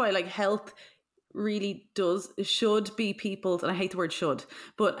this is why like health really should be people's, and I hate the word should,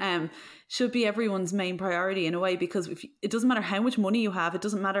 but should be everyone's main priority in a way, because it doesn't matter how much money you have, it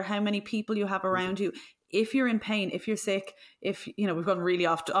doesn't matter how many people you have around you. If you're in pain, if you're sick, if, you know, we've gone really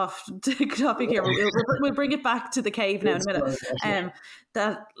off topic here, we'll bring it back to the cave now in a minute.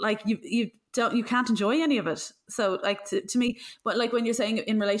 That like you can't enjoy any of it. So like to me, but like when you're saying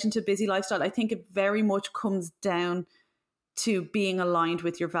in relation to busy lifestyle, I think it very much comes down to being aligned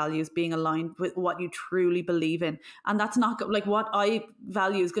with your values, being aligned with what you truly believe in. And that's not like what I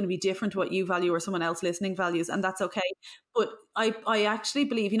value is going to be different to what you value or someone else listening values. And that's okay. But I actually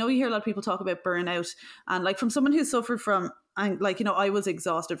believe, you know, you hear a lot of people talk about burnout, and like from someone who suffered from, and like, you know, I was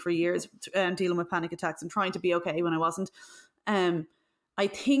exhausted for years dealing with panic attacks and trying to be okay when I wasn't. I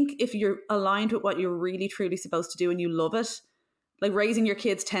think if you're aligned with what you're really truly supposed to do and you love it, like raising your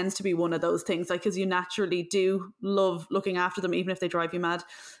kids tends to be one of those things, like, because you naturally do love looking after them, even if they drive you mad.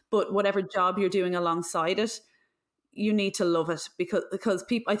 But whatever job you're doing alongside it, you need to love it, because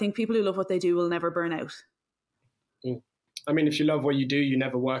I think people who love what they do will never burn out. I mean, if you love what you do, you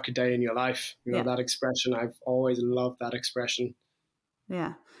never work a day in your life. You know, that expression, I've always loved that expression.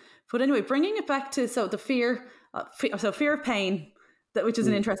 Yeah. But anyway, bringing it back to, so the fear of pain, which is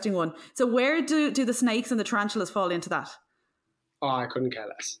an interesting one. So where do the snakes and the tarantulas fall into that? Oh, I couldn't care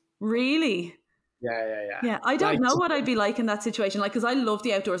less. Really? Yeah. I don't know what I'd be like in that situation. Like, because I love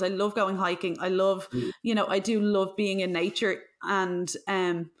the outdoors. I love going hiking. I love, you know, I do love being in nature. And,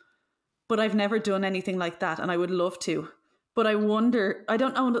 but I've never done anything like that. And I would love to. But I wonder, I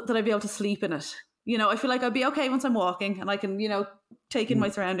don't know that I'd be able to sleep in it. You know, I feel like I'd be okay once I'm walking and I can, you know, take in my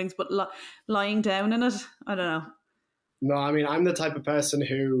surroundings. But lying down in it, I don't know. No, I mean, I'm the type of person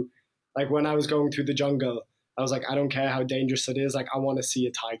who, like, when I was going through the jungle, I was like, I don't care how dangerous it is. Like, I want to see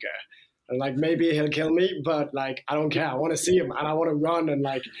a tiger. And like, maybe he'll kill me, but like, I don't care. I want to see him and I want to run and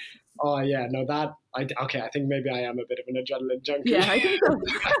like, oh yeah, no, okay, I think maybe I am a bit of an adrenaline junkie. Yeah, I think so.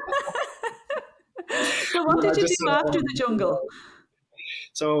 So what did you do after the jungle?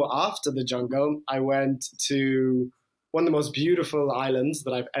 So after the jungle, I went to one of the most beautiful islands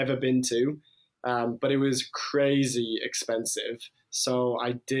that I've ever been to, but it was crazy expensive. So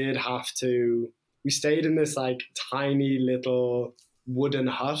I did have to. We stayed in this like tiny little wooden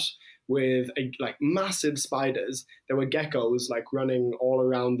hut with like massive spiders. There were geckos like running all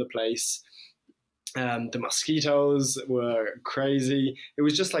around the place. The mosquitoes were crazy. It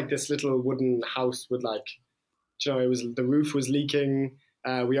was just like this little wooden house with like, it was, the roof was leaking.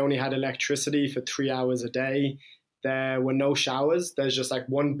 We only had electricity for 3 hours a day. There were no showers. There's just like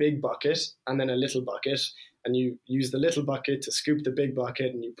one big bucket and then a little bucket. And you use the little bucket to scoop the big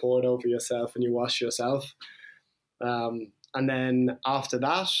bucket and you pour it over yourself and you wash yourself. And then after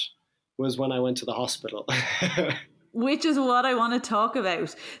that was when I went to the hospital. Which is what I want to talk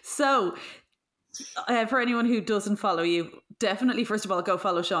about. So for anyone who doesn't follow you, definitely, first of all, go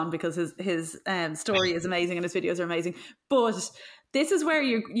follow Sean because his story is amazing and his videos are amazing. But this is where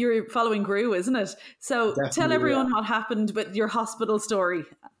you're following Gru, isn't it? So definitely, tell everyone what happened with your hospital story.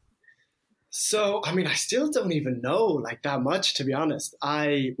 So, I mean, I still don't even know like that much, to be honest.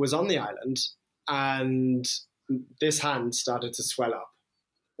 I was on the island and this hand started to swell up.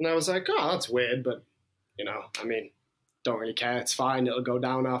 And I was like, oh, that's weird, but, I mean, don't really care. It's fine. It'll go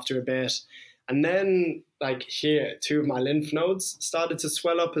down after a bit. And then, like here, 2 of my lymph nodes started to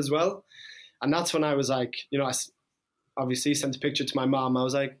swell up as well. And that's when I was like, I obviously sent a picture to my mom. I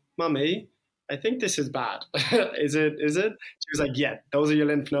was like, Mummy, I think this is bad. Is it? She was like, yeah, those are your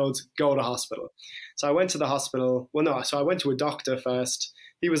lymph nodes. Go to hospital. So I went to the hospital. Well, no, so I went to a doctor first.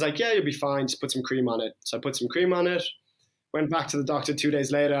 He was like, yeah, you'll be fine. Just put some cream on it. So I put some cream on it. Went back to the doctor 2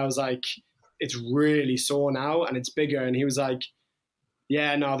 days later. I was like, it's really sore now and it's bigger. And he was like,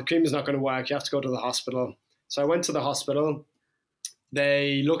 yeah, no, the cream is not going to work. You have to go to the hospital. So I went to the hospital.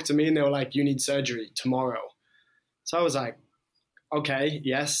 They looked at me and they were like, you need surgery tomorrow. So I was like, okay,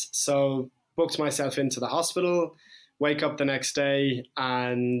 yes. So booked myself into the hospital, wake up the next day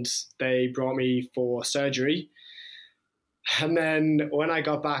and they brought me for surgery. And then when I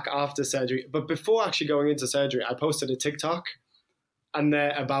got back after surgery, but before actually going into surgery, I posted a TikTok and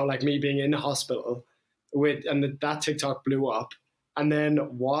about like me being in the hospital that TikTok blew up. And then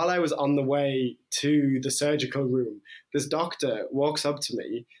while I was on the way to the surgical room, this doctor walks up to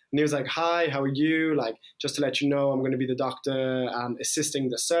me and he was like, hi, how are you? Like, just to let you know, I'm going to be the doctor assisting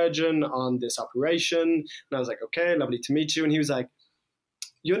the surgeon on this operation. And I was like, okay, lovely to meet you. And he was like,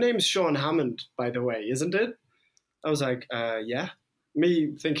 your name's Sean Hammond, by the way, isn't it? I was like, yeah.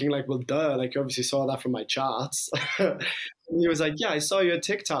 Me thinking like, well, duh, like you obviously saw that from my charts. And he was like, yeah, I saw your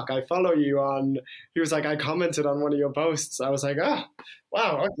TikTok. I follow you on, he was like, I commented on one of your posts. I was like,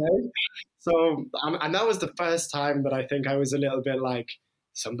 wow, okay. So, and that was the first time that I think I was a little bit like,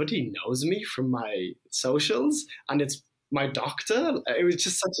 somebody knows me from my socials and it's my doctor. It was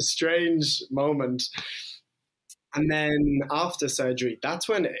just such a strange moment. And then after surgery, that's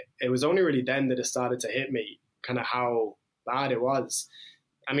when it was only really then that it started to hit me kind of how bad it was.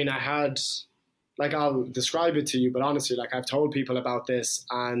 I mean, I had, like, I'll describe it to you, but honestly, like I've told people about this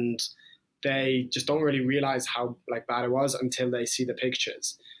and they just don't really realize how like bad it was until they see the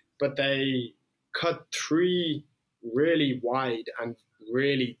pictures. But they cut 3 really wide and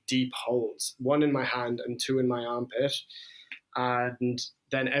really deep holes, 1 in my hand and 2 in my armpit. And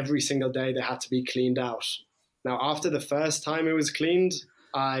then every single day they had to be cleaned out. Now, after the first time it was cleaned,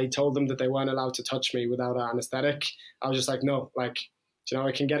 I told them that they weren't allowed to touch me without an anesthetic. I was just like, no, like,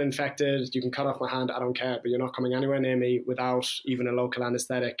 I can get infected. You can cut off my hand. I don't care, but you're not coming anywhere near me without even a local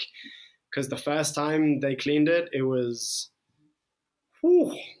anesthetic. Because the first time they cleaned it, it was,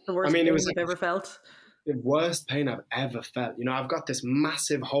 the worst pain you've ever felt. The worst pain I've ever felt. I've got this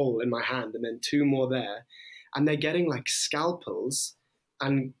massive hole in my hand and then 2 more there. And they're getting like scalpels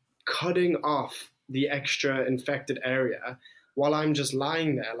and cutting off the extra infected area while I'm just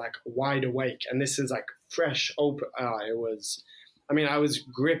lying there like wide awake. And this is like fresh open. I was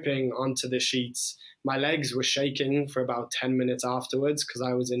gripping onto the sheets. My legs were shaking for about 10 minutes afterwards because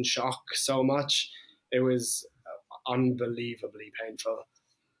I was in shock so much. It was unbelievably painful.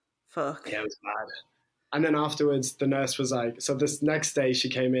 Fuck. Yeah, it was bad. And then afterwards, the nurse was like, so this next day she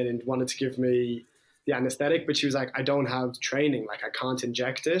came in and wanted to give me the anesthetic, but she was like, I don't have training, like I can't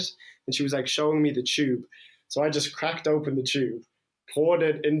inject it. And she was like showing me the tube. So I just cracked open the tube, poured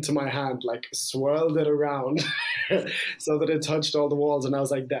it into my hand, like swirled it around so that it touched all the walls. And I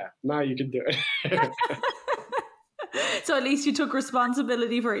was like, there, now you can do it. So at least you took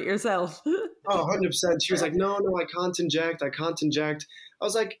responsibility for it yourself. Oh, 100%. She was like, no, I can't inject. I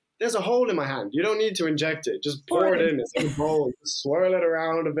was like, there's a hole in my hand. You don't need to inject it. Just pour it in. It's in a bowl. Just swirl it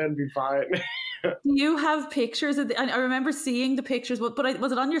around and then be fine. Do you have pictures of I remember seeing the pictures, but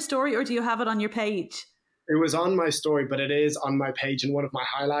was it on your story or do you have it on your page? It was on my story, but it is on my page in one of my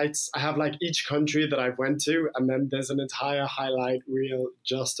highlights. I have like each country that I've went to, and then there's an entire highlight reel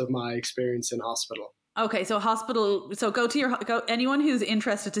just of my experience in hospital. Okay, so hospital. So go anyone who's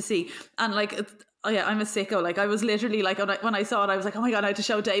interested to see, and like, oh yeah, I'm a sicko. Like I was literally like when I saw it, I was like, oh my God, I had to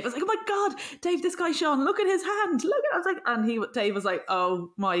show Dave. I was like, oh my God, Dave, this guy Sean, look at his hand, look at. I was like, and Dave was like,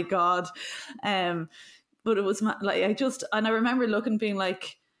 oh my God, but it was like I remember looking, being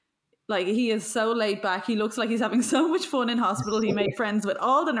like he is so laid back. He looks like he's having so much fun in hospital. He made friends with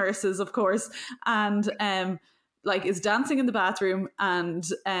all the nurses, of course, and like is dancing in the bathroom. And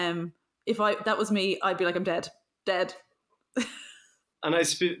if that was me, I'd be like, I'm dead. And I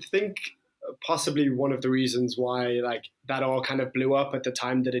think possibly one of the reasons why like that all kind of blew up at the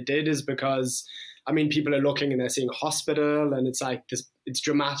time that it did is because, I mean, people are looking and they're seeing a hospital and it's like this, it's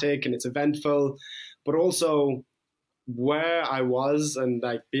dramatic and it's eventful, but also where I was and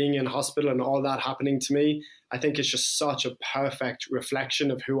like being in hospital and all that happening to me, I think it's just such a perfect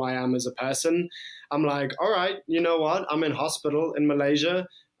reflection of who I am as a person. I'm like, all right, you know what? I'm in hospital in Malaysia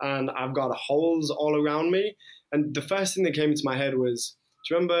and I've got holes all around me. And the first thing that came into my head was,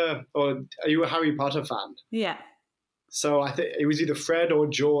 do you remember, or are you a Harry Potter fan? Yeah. So I think it was either Fred or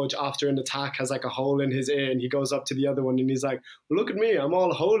George after an attack has like a hole in his ear and he goes up to the other one and he's like, well, look at me, I'm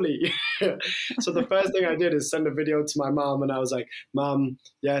all holy. So the first thing I did is send a video to my mom and I was like, Mom,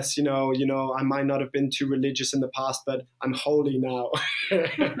 yes, you know, I might not have been too religious in the past, but I'm holy now.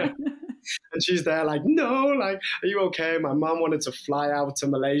 And she's there like, no, like, are you okay? My mom wanted to fly out to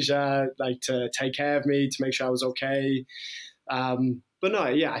Malaysia, like to take care of me, to make sure I was okay. But no,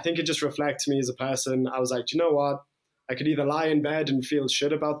 yeah, I think it just reflects me as a person. I was like, do you know what? I could either lie in bed and feel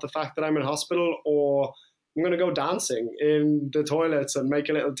shit about the fact that I'm in hospital, or I'm going to go dancing in the toilets and make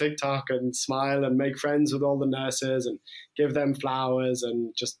a little TikTok and smile and make friends with all the nurses and give them flowers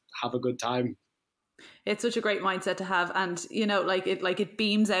and just have a good time. It's such a great mindset to have, and you know, like it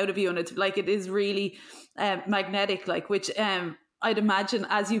beams out of you, and it's like it is really magnetic. Like which I'd imagine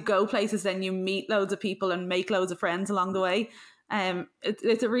as you go places, then you meet loads of people and make loads of friends along the way.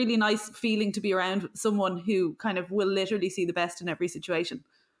 It's a really nice feeling to be around someone who kind of will literally see the best in every situation.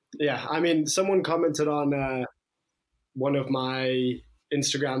 Yeah, I mean, someone commented on one of my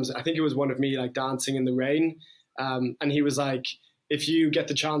Instagrams. I think it was one of me like dancing in the rain, and he was like, if you get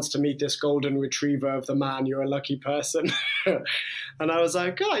the chance to meet this golden retriever of the man, you're a lucky person. And I was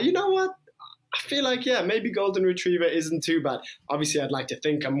like, oh, you know what? I feel like, yeah, maybe golden retriever isn't too bad. Obviously, I'd like to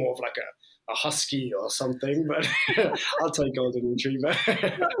think I'm more of like a husky or something, but I'll take golden retriever.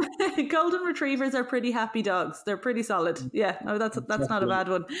 Golden retrievers are pretty happy dogs. They're pretty solid. Yeah, no, that's not a bad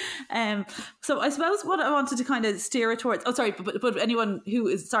one. So I suppose what I wanted to kind of steer it towards. Oh, sorry, but anyone who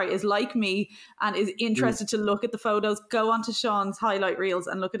is like me and is interested to look at the photos, go onto Sean's highlight reels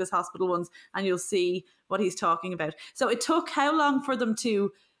and look at his hospital ones, and you'll see what he's talking about. So it took how long for them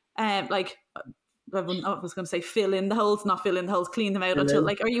to I was going to say fill in the holes, not fill in the holes, clean them out until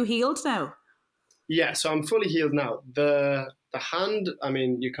like, are you healed now? Yeah, so I'm fully healed now. The hand, I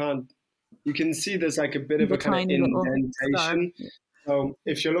mean, you can see there's like a bit of a kind of indentation. So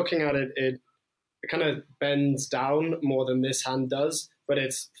if you're looking at it, it kind of bends down more than this hand does, but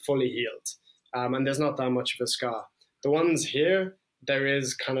it's fully healed. And there's not that much of a scar. The ones here, there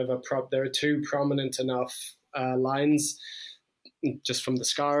is kind of there are two prominent enough lines just from the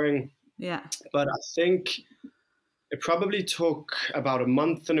scarring. Yeah. But I think it probably took about a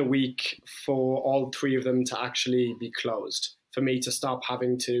month and a week for all three of them to actually be closed, for me to stop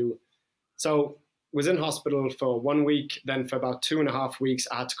having to. So was in hospital for 1 week, then for about 2.5 weeks,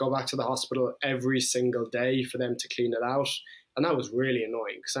 I had to go back to the hospital every single day for them to clean it out. And that was really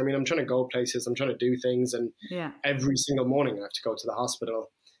annoying because, I mean, I'm trying to go places, I'm trying to do things, and every single morning I have to go to the hospital.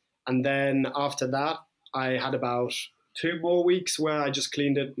 And then after that, I had about 2 more weeks where I just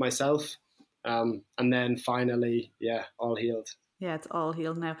cleaned it myself. And then finally, all healed. Yeah, it's all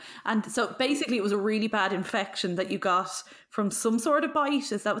healed now. And so basically it was a really bad infection that you got from some sort of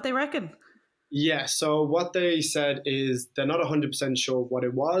bite. Is that what they reckon? Yeah, so what they said is they're not 100% sure what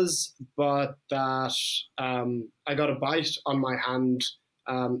it was, but that I got a bite on my hand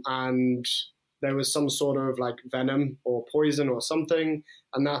and there was some sort of like venom or poison or something.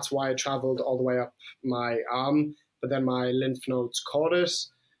 And that's why it traveled all the way up my arm. But then my lymph nodes caught it.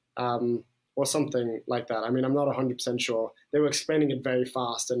 or something like that. I mean, I'm not 100% sure. They were explaining it very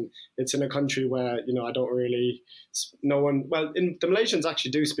fast, and it's in a country where, I don't really, no one, well, the Malaysians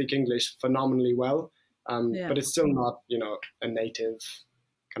actually do speak English phenomenally well, Yeah. but it's still not, a native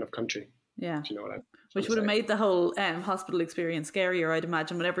kind of country, Yeah. if you know what I'm trying Which to would have say. made the whole hospital experience scarier, I'd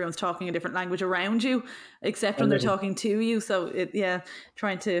imagine, when everyone's talking a different language around you, except when they're talking to you. So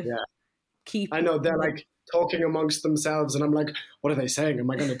trying to Yeah. keep. I know they're like talking amongst themselves, and I'm like, what are they saying? Am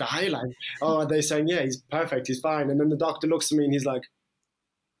I going to die? Like, oh, are they saying, yeah, he's perfect, he's fine? And then the doctor looks at me and he's like,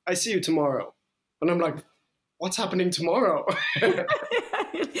 I see you tomorrow. And I'm like, what's happening tomorrow?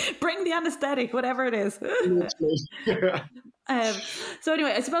 Bring the anesthetic, whatever it is. Literally. So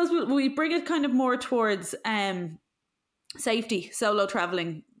anyway, I suppose we bring it kind of more towards safety, solo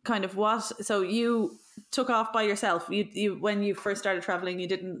traveling. Kind of what? So you took off by yourself. You when you first started traveling, you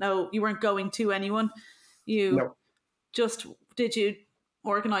didn't know, you weren't going to anyone. You No. did you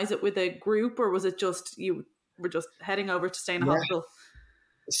organize it with a group, or was it just you were just heading over to stay in a hospital?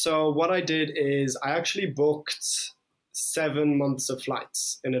 So what I did is I actually booked 7 months of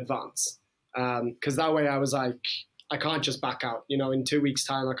flights in advance, because that way I was like, I can't just back out. In 2 weeks'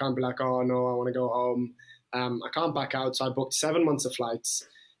 time, I can't be like, oh no, I want to go home. I can't back out. So I booked 7 months of flights.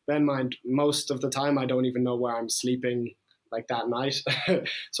 Bear in mind, most of the time I don't even know where I'm sleeping like that night.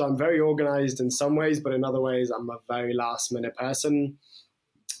 So I'm very organized in some ways, but in other ways I'm a very last minute person.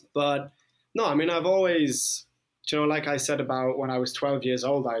 But no, I mean, I've always, like I said about when I was 12 years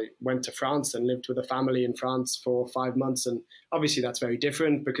old, I went to France and lived with a family in France for 5 months. And obviously that's very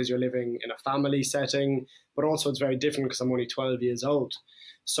different because you're living in a family setting, but also it's very different because I'm only 12 years old.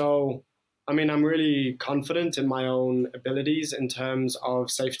 So, I mean, I'm really confident in my own abilities in terms of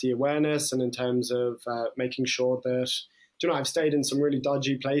safety awareness and in terms of making sure that, I've stayed in some really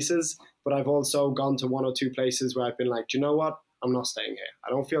dodgy places, but I've also gone to 1 or 2 places where I've been like, do you know what? I'm not staying here.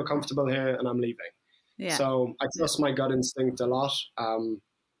 I don't feel comfortable here and I'm leaving. Yeah. So I trust my gut instinct a lot.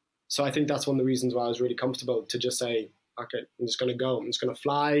 So I think that's one of the reasons why I was really comfortable to just say, okay, I'm just going to go. I'm just going to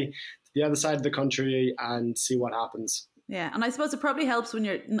fly to the other side of the country and see what happens. Yeah, and I suppose it probably helps when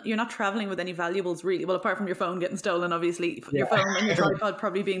you're not traveling with any valuables, really. Well, apart from your phone getting stolen, obviously, your phone and your tripod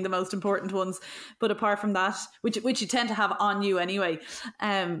probably being the most important ones. But apart from that, which you tend to have on you anyway,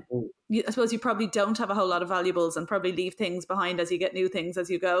 I suppose you probably don't have a whole lot of valuables and probably leave things behind as you get new things as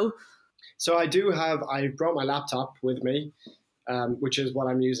you go. So I brought my laptop with me, which is what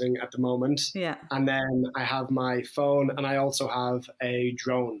I'm using at the moment. Yeah. And then I have my phone, and I also have a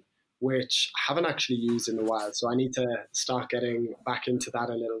drone, which I haven't actually used in a while. So I need to start getting back into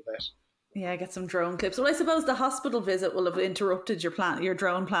that a little bit. Yeah, get some drone clips. Well, I suppose the hospital visit will have interrupted your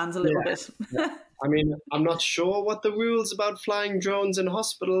drone plans a little bit. Yeah. I mean, I'm not sure what the rules about flying drones in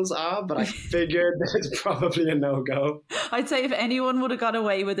hospitals are, but I figured that it's probably a no-go. I'd say if anyone would have got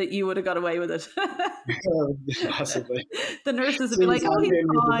away with it, you would have got away with it. Possibly. The nurses would be like, oh, he's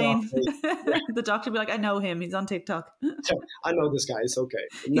fine. The doctor would be like, I know him. He's on TikTok. I know this guy. It's okay.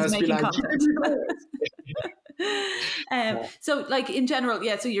 He's making content. So like in general,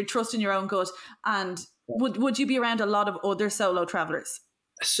 so you're trusting your own gut. And would you be around a lot of other solo travelers?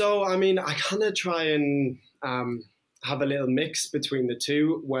 So, I mean, I kind of try and have a little mix between the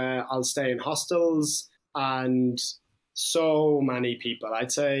two where I'll stay in hostels, and so many people,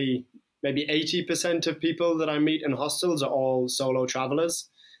 I'd say maybe 80% of people that I meet in hostels are all solo travelers.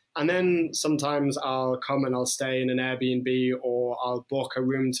 And then sometimes I'll come and I'll stay in an Airbnb, or I'll book a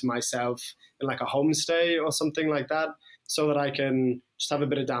room to myself in like a homestay or something like that, so that I can just have a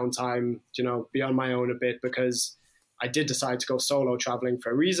bit of downtime, be on my own a bit, because I did decide to go solo traveling for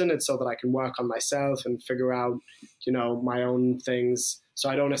a reason. It's so that I can work on myself and figure out, my own things.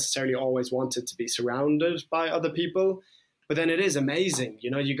 So I don't necessarily always want it to be surrounded by other people. But then it is amazing.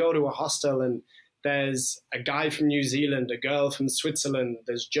 You go to a hostel and there's a guy from New Zealand, a girl from Switzerland,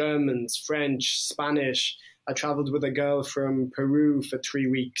 there's Germans, French, Spanish. I traveled with a girl from Peru for 3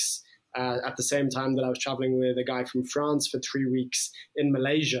 weeks at the same time that I was traveling with a guy from France for 3 weeks in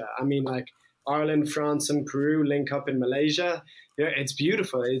Malaysia. I mean, like, Ireland, France, and Peru link up in Malaysia. It's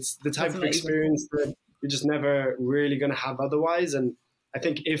beautiful. It's the type of experience that you're just never really going to have otherwise. And I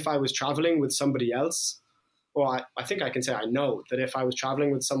think if I was traveling with somebody else, well, I think I can say I know that if I was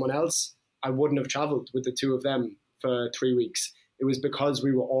traveling with someone else, I wouldn't have traveled with the two of them for 3 weeks. It was because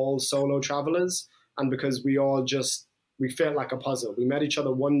we were all solo travelers, and because we felt like a puzzle. We met each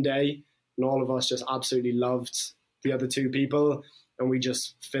other one day, and all of us just absolutely loved the other two people, and we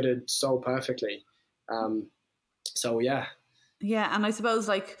just fitted so perfectly. So yeah. Yeah, and I suppose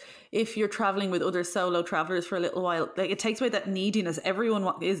like if you're traveling with other solo travelers for a little while, like it takes away that neediness. Everyone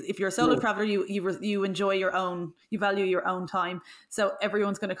is if you're a solo No, traveler, you enjoy your own, you value your own time. So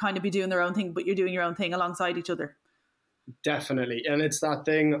everyone's going to kind of be doing their own thing, but you're doing your own thing alongside each other. definitely. And it's that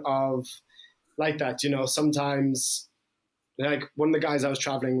thing of like that, sometimes like one of the guys I was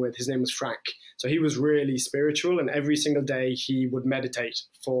traveling with, his name was Frank. So he was really spiritual, and every single day he would meditate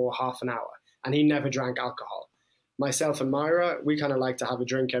for half an hour, and he never drank alcohol. Myself and Myra, we kind of like to have a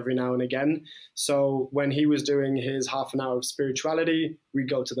drink every now and again. So when he was doing his half an hour of spirituality, we'd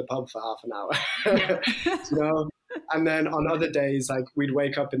go to the pub for half an hour, you know. And then on other days, like we'd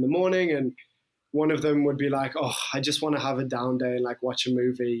wake up in the morning, and one of them would be like, "Oh, I just want to have a down day and like watch a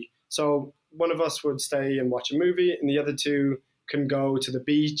movie." So one of us would stay and watch a movie, and the other two can go to the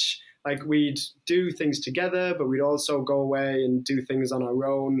beach. Like we'd do things together, but we'd also go away and do things on our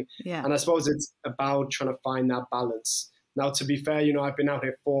own. Yeah. And I suppose it's about trying to find that balance. Now, to be fair, I've been out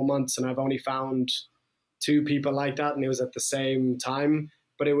here 4 months and I've only found two people like that, and it was at the same time,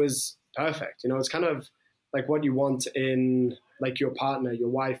 but it was perfect. It's kind of like what you want in like your partner, your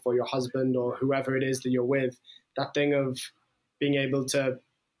wife or your husband or whoever it is that you're with, that thing of being able to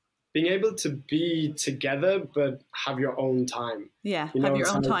be together, but have your own time. Yeah, have your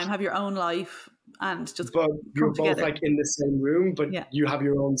own time, have your own life, and just but you're come both together. like in the same room, but Yeah. you have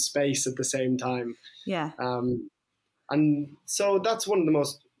your own space at the same time. Yeah. And so that's one of the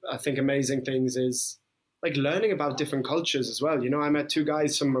most, I think, amazing things is like learning about different cultures as well. I met two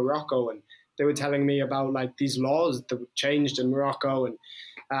guys from Morocco, and they were telling me about like these laws that changed in Morocco,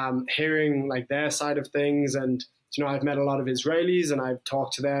 and hearing like their side of things. And I've met a lot of Israelis, and I've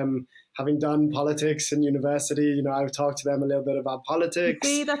talked to them. Having done politics in university, I've talked to them a little bit about politics.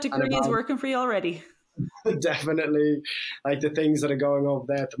 See, that degree is working for you already. Definitely, like the things that are going over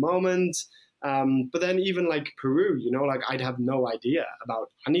there at the moment. But then even like Peru, like I'd have no idea about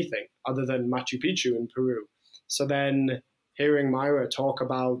anything other than Machu Picchu in Peru. So then hearing Myra talk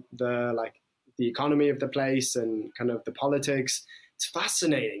about the economy of the place and kind of the politics, it's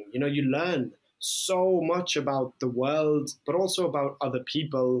fascinating. You learn so much about the world, but also about other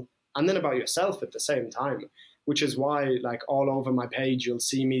people, and then about yourself at the same time, which is why like all over my page, you'll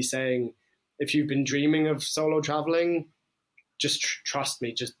see me saying, if you've been dreaming of solo traveling, just trust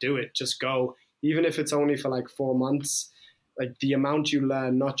me, just do it, just go. Even if it's only for like 4 months, like the amount you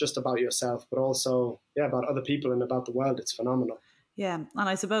learn, not just about yourself, but also, about other people and about the world, it's phenomenal. Yeah. And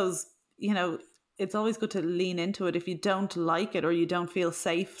I suppose, it's always good to lean into it. If you don't like it or you don't feel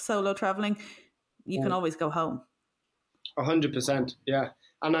safe solo traveling, you can always go home. 100%, yeah.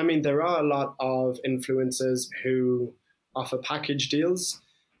 And I mean, there are a lot of influencers who offer package deals.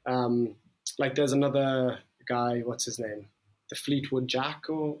 Like there's another guy, what's his name? The Fleetwood Jack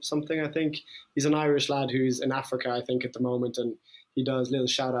or something, I think. He's an Irish lad who's in Africa, I think, at the moment, and he does, little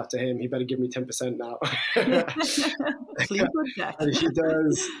shout out to him. He better give me 10% now. Fleetwood Jack. And he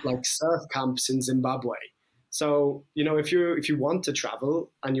does like surf camps in Zimbabwe. So, if you want to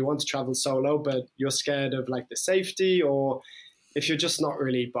travel and you want to travel solo, but you're scared of like the safety, or if you're just not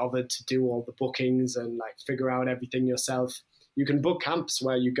really bothered to do all the bookings and like figure out everything yourself, you can book camps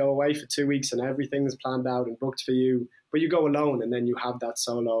where you go away for 2 weeks and everything's planned out and booked for you, but you go alone and then you have that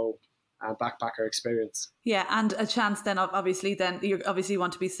solo backpacker experience. Yeah, and a chance then, obviously, then you obviously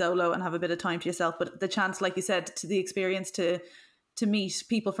want to be solo and have a bit of time to yourself, but the chance, like you said, to the experience to meet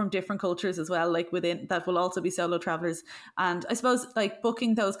people from different cultures as well, like within that will also be solo travelers. And I suppose like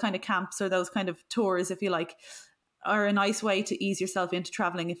booking those kind of camps or those kind of tours, if you like, are a nice way to ease yourself into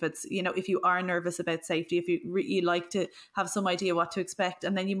traveling if it's, if you are nervous about safety, if you like to have some idea what to expect,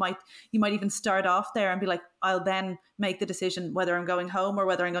 and then you might even start off there and be like, I'll then make the decision whether I'm going home or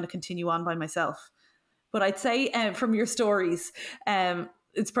whether I'm going to continue on by myself. But I'd say from your stories,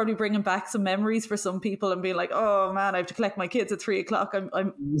 it's probably bringing back some memories for some people and being like, oh man, I have to collect my kids at 3:00.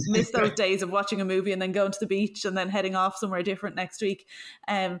 I miss those days of watching a movie and then going to the beach and then heading off somewhere different next week.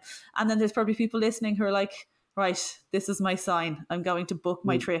 And then there's probably people listening who are like, right, this is my sign. I'm going to book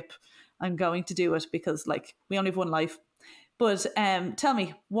my trip. I'm going to do it because like we only have one life. But tell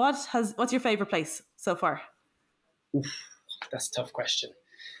me, what's your favorite place so far? Oof, that's a tough question.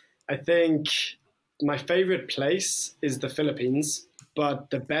 I think my favorite place is the Philippines, but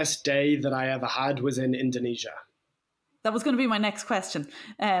the best day that I ever had was in Indonesia. That was going to be my next question.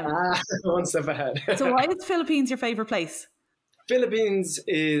 One step ahead. So why is Philippines your favorite place? Philippines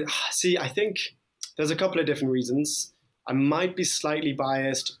is, I think there's a couple of different reasons. I might be slightly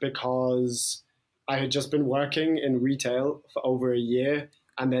biased because I had just been working in retail for over a year,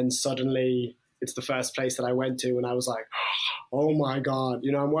 and then suddenly it's the first place that I went to, and I was like, oh my God,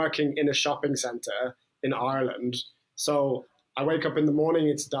 I'm working in a shopping center in Ireland. So I wake up in the morning,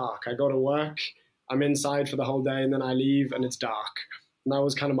 it's dark. I go to work, I'm inside for the whole day, and then I leave and it's dark. And that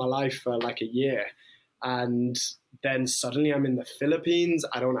was kind of my life for like a year. And then suddenly I'm in the Philippines.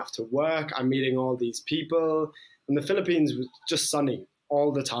 I don't have to work. I'm meeting all these people. And the Philippines was just sunny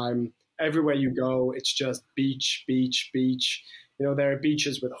all the time. Everywhere you go, it's just beach, beach, beach. You know, there are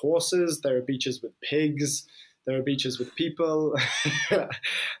beaches with horses, there are beaches with pigs, there are beaches with people.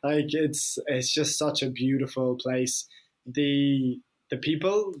 Like it's just such a beautiful place. The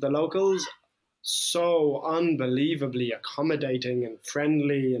people, the locals, so unbelievably accommodating and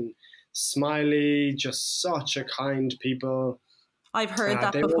friendly and smiley, just such a kind people. I've heard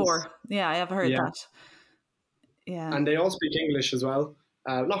that They all, before. Yeah, I have heard yeah, that. Yeah. and they all speak English as well,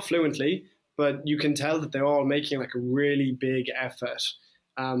 not fluently, but you can tell that they're all making like a really big effort.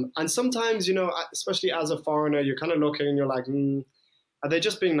 And sometimes, you know, especially as a foreigner, you're kind of looking and you're like, are they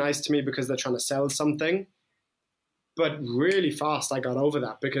just being nice to me because they're trying to sell something? But really fast, I got over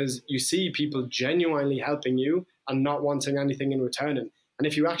that because you see people genuinely helping you and not wanting anything in return. And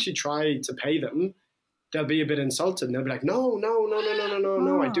if you actually try to pay them, they'll be a bit insulted and they'll be like, no, no, no, no, no, no, no,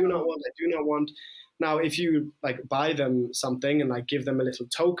 no, I do not want, I do not want. Now, if you like buy them something and like give them a little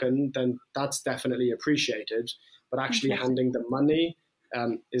token, then that's definitely appreciated. But actually handing them money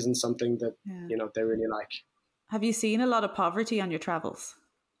isn't something that, you know, they really like. Have you seen a lot of poverty on your travels?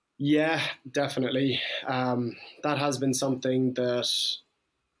 Yeah, definitely. That has been something that,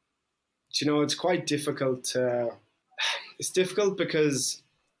 you know, it's quite difficult to, it's difficult because,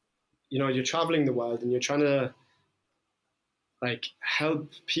 you know, you're traveling the world and you're trying to like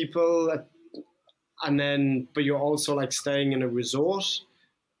help people and then, but you're also like staying in a resort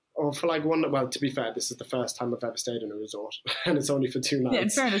or for like one, well, to be fair, this is the first time I've ever stayed in a resort and it's only for 2 nights. Yeah, in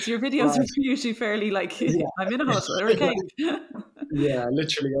fairness, your videos are usually fairly like, I'm in a hut or a cave. Yeah,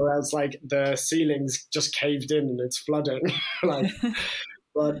 literally, or else like the ceilings just caved in and it's flooding. Like,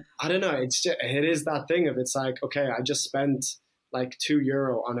 but I don't know. It is that thing of it's like, okay, I just spent like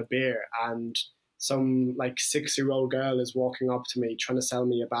 €2 on a beer, and some like 6-year-old girl is walking up to me trying to sell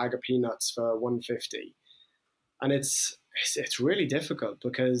me a bag of peanuts for $1.50, and it's really difficult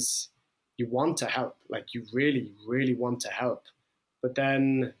because you want to help, like you really really want to help, but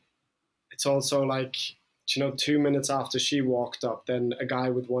then it's also like, you know, 2 minutes after she walked up, then a guy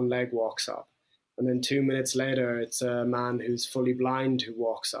with one leg walks up. And then 2 minutes later, it's a man who's fully blind who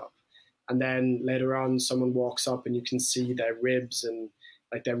walks up. And then later on, someone walks up and you can see their ribs and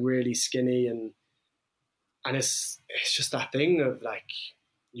like they're really skinny. And it's just that thing of like,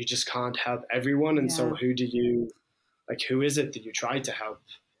 you just can't help everyone. And so who is it that you try to help?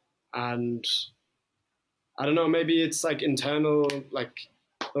 And I don't know, maybe it's like internal, like,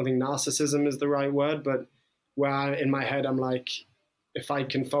 I don't think narcissism is the right word, but where in my head I'm like, if I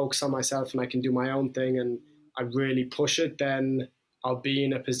can focus on myself and I can do my own thing and I really push it, then I'll be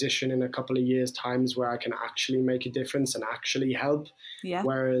in a position in a couple of years' times where I can actually make a difference and actually help. Yeah.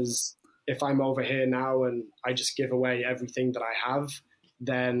 Whereas if I'm over here now and I just give away everything that I have,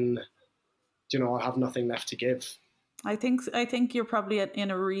 then, you know, I'll have nothing left to give. I think you're probably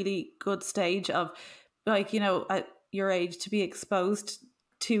in a really good stage of, like, you know, at your age, to be exposed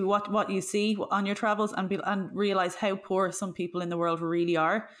to what you see on your travels and realize how poor some people in the world really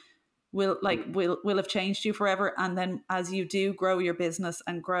are will have changed you forever. And then as you do grow your business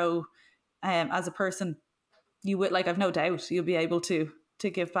and grow as a person, you would, like, I've no doubt you'll be able to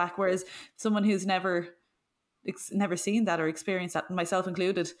give back. Whereas someone who's never seen that or experienced that, myself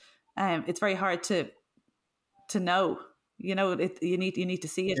included, it's very hard to know. You know, you need to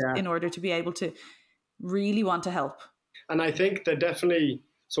see it in order to be able to really want to help. And I think that definitely,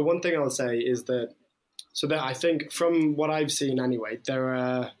 so one thing I'll say is that I think from what I've seen anyway, there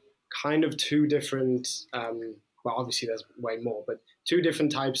are kind of two different, well, obviously there's way more, but two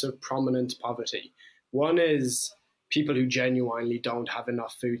different types of prominent poverty. One is people who genuinely don't have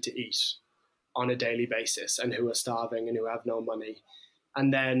enough food to eat on a daily basis and who are starving and who have no money.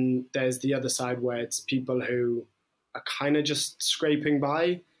 And then there's the other side where it's people who are kind of just scraping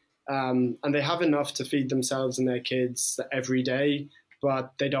by, and they have enough to feed themselves and their kids every day,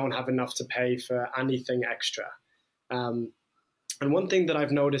 but they don't have enough to pay for anything extra. And one thing that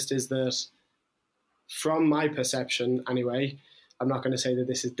I've noticed is that, from my perception anyway, I'm not going to say that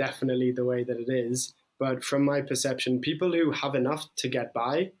this is definitely the way that it is, but from my perception, people who have enough to get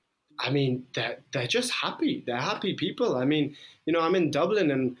by, I mean, they're just happy. They're happy people. I mean, you know, I'm in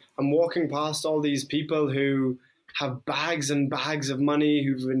Dublin and I'm walking past all these people who have bags and bags of money,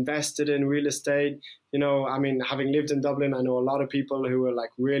 who've invested in real estate. You know, I mean, having lived in Dublin, I know a lot of people who are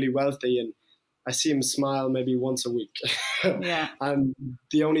like really wealthy, and I see them smile maybe once a week. Yeah. And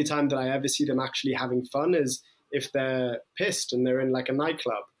the only time that I ever see them actually having fun is if they're pissed and they're in like a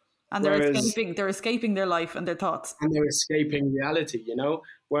nightclub. And they're escaping their life and their thoughts. And they're escaping reality,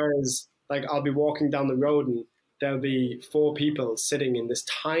 Whereas like I'll be walking down the road and there'll be 4 people sitting in this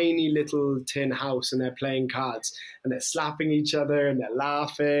tiny little tin house and they're playing cards and they're slapping each other and they're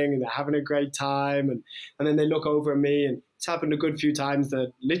laughing and they're having a great time. And then they look over at me, and it's happened a good few times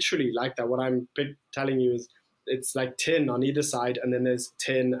that literally like that. What I'm telling you is it's like tin on either side, and then there's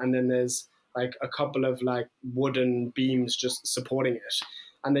tin, and then there's like a couple of like wooden beams just supporting it.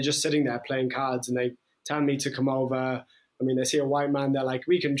 And they're just sitting there playing cards, and they tell me to come over. I mean, they see a white man, they're like,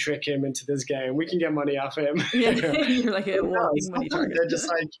 we can trick him into this game. We can get money off him. Yeah, you're like a walking money target. They're just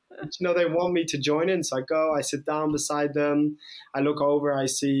like, they want me to join in. So I go, I sit down beside them. I look over, I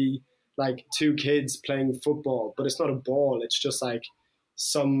see like 2 kids playing football, but it's not a ball. It's just like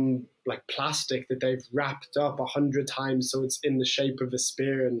some like plastic that they've wrapped up 100 times so it's in the shape of a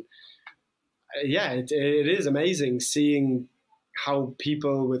spear. And yeah, it is amazing seeing how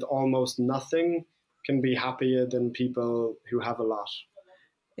people with almost nothing can be happier than people who have a lot.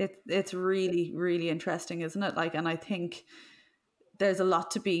 It's really, really interesting, isn't it? Like, and I think there's a lot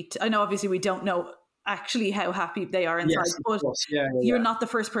to be. I know, obviously, we don't know actually how happy they are inside, yes, but you're not the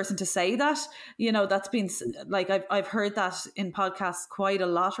first person to say that. That's been like I've heard that in podcasts quite a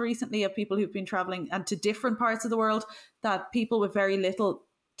lot recently of people who've been traveling and to different parts of the world. That people with very little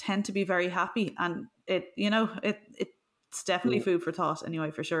tend to be very happy, and it's definitely food for thought anyway,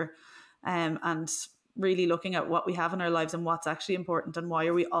 for sure. And really looking at what we have in our lives and what's actually important, and why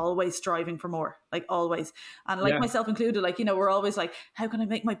are we always striving for more, like always. And like myself included, like, we're always like, how can I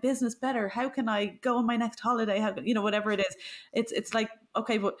make my business better? How can I go on my next holiday? How can, whatever it is, it's like,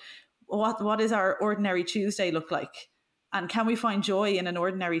 okay, but what does our ordinary Tuesday look like? And can we find joy in an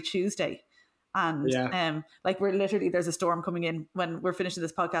ordinary Tuesday? And like, we're literally, there's a storm coming in when we're finishing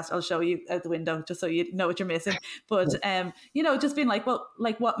this podcast. I'll show you out the window just so you know what you're missing. But just being like, well,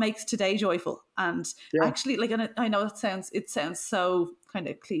 like, what makes today joyful? And actually, like, and I know it sounds so kind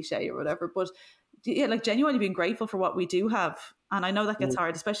of cliche or whatever, but like genuinely being grateful for what we do have. And I know that gets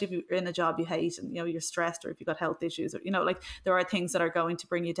hard, especially if you're in a job you hate and you're stressed, or if you've got health issues, or like there are things that are going to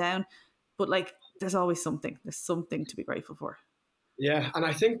bring you down. But like, there's always something to be grateful for. Yeah, and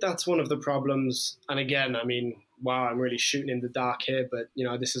I think that's one of the problems. And again, I mean, wow, I'm really shooting in the dark here, but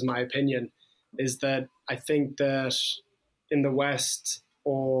this is my opinion, is that I think that in the West,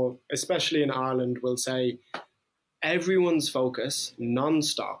 or especially in Ireland, we'll say everyone's focus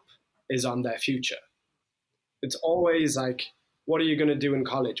nonstop is on their future. It's always like, what are you going to do in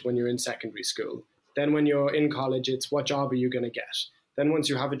college when you're in secondary school? Then when you're in college, it's what job are you going to get? Then once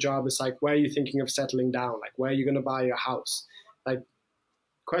you have a job, it's like, where are you thinking of settling down? Like, where are you going to buy your house? Like,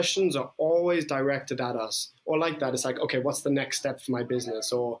 questions are always directed at us. Or like that, it's like, okay, what's the next step for my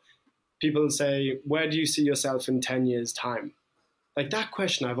business? Or people say, where do you see yourself in 10 years' time? Like, that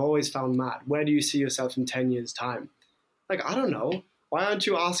question I've always found mad. Where do you see yourself in 10 years' time? Like, I don't know. Why aren't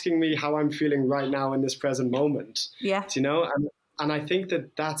you asking me how I'm feeling right now in this present moment? Yeah. And I think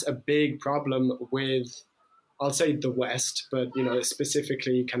that that's a big problem with, I'll say the West, but,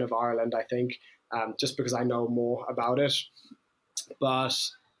 specifically kind of Ireland, I think, just because I know more about it. But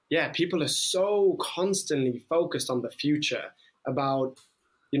yeah, people are so constantly focused on the future about,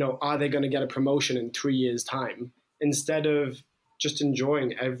 are they going to get a promotion in 3 years' time, instead of just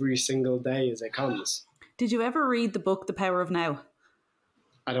enjoying every single day as it comes. Did you ever read the book, The Power of Now?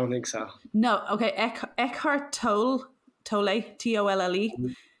 I don't think so. No. Okay. Eckhart Tolle, Tolle,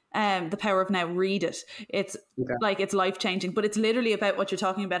 The Power of Now. Read it. It's like, it's life-changing, but it's literally about what you're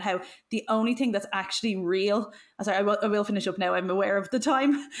talking about, how the only thing that's actually real, sorry, I will finish up now, I'm aware of the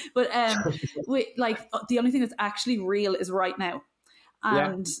time, but the only thing that's actually real is right now.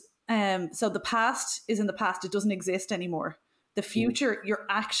 And so the past is in the past, it doesn't exist anymore. The future, you're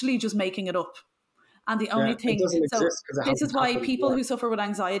actually just making it up. And the only thing, so this is why people who suffer with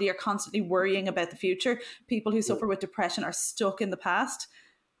anxiety are constantly worrying about the future. People who suffer with depression are stuck in the past.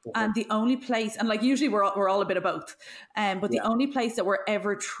 And the only place, and like usually we're all a bit of both, but the only place that we're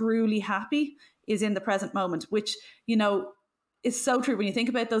ever truly happy is in the present moment, which, is so true when you think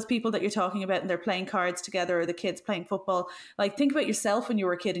about those people that you're talking about and they're playing cards together, or the kids playing football. Like, think about yourself when you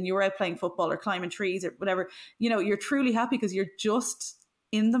were a kid and you were out playing football or climbing trees or whatever. You're truly happy because you're just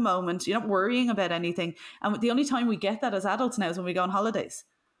in the moment. You're not worrying about anything. And the only time we get that as adults now is when we go on holidays.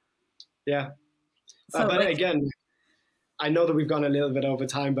 Yeah. But again, I know that we've gone a little bit over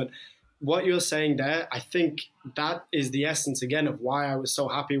time, but what you're saying there, I think that is the essence again of why I was so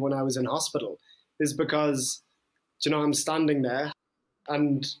happy when I was in hospital, is because, I'm standing there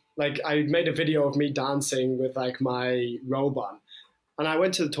and like I made a video of me dancing with like my robe on, and I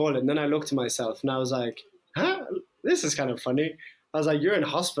went to the toilet and then I looked at myself and I was like, huh? This is kind of funny. I was like, you're in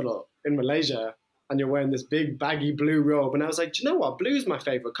hospital in Malaysia and you're wearing this big baggy blue robe. And I was like, do you know what? Blue is my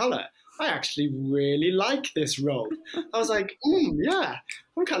favorite color. I actually really like this robe. I was like, yeah,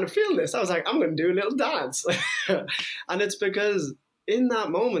 I'm kind of feeling this. I was like, I'm going to do a little dance. And it's because in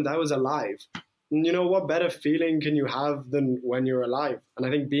that moment, I was alive. And you know, what better feeling can you have than when you're alive? And I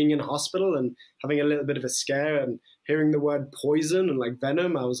think being in hospital and having a little bit of a scare and hearing the word poison and like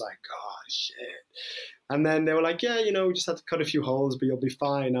venom, I was like, oh, shit. And then they were like, yeah, you know, we just have to cut a few holes, but you'll be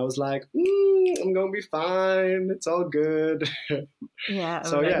fine. I was like, I'm going to be fine. It's all good. Yeah.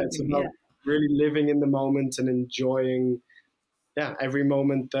 So, yeah, it's about really living in the moment and enjoying, every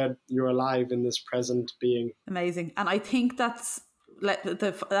moment that you're alive in this present being. Amazing. And I think that's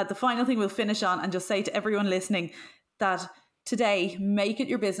the final thing we'll finish on, and just say to everyone listening that today, make it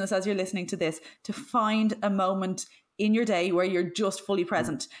your business as you're listening to this to find a moment in your day where you're just fully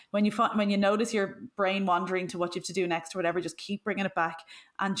present. When you notice your brain wandering to what you have to do next or whatever, just keep bringing it back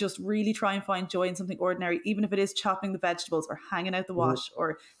and just really try and find joy in something ordinary, even if it is chopping the vegetables or hanging out the wash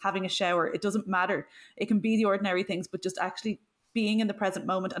or having a shower. It doesn't matter. It can be the ordinary things, but just actually being in the present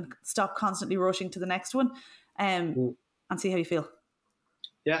moment and stop constantly rushing to the next one, and see how you feel.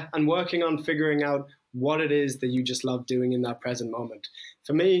 Yeah, and working on figuring out what it is that you just love doing in that present moment.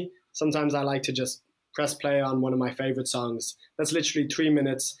 For me, sometimes I like to just press play on one of my favorite songs. That's literally 3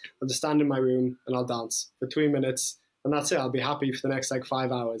 minutes. I'll just stand in my room and I'll dance for 3 minutes. And that's it. I'll be happy for the next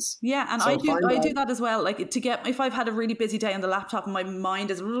 5 hours. Yeah, and so I do that as well. Like, to get, if I've had a really busy day on the laptop and my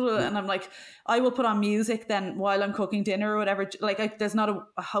mind is, and I'm like, I will put on music then while I'm cooking dinner or whatever. Like, there's not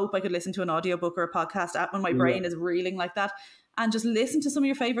a hope I could listen to an audiobook or a podcast app when my brain is reeling like that. And just listen to some of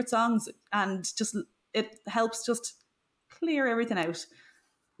your favorite songs, and just it helps just clear everything out.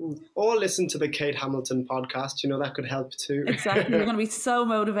 Or listen to the Kate Hamilton podcast. You know, that could help too. Exactly. You're going to be so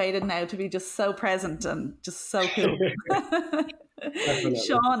motivated now to be just so present and just so cool.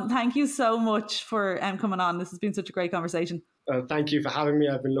 Sean, thank you so much for coming on. This has been such a great conversation. Thank you for having me.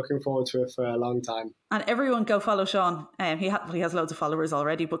 I've been looking forward to it for a long time. And everyone go follow Sean. He has loads of followers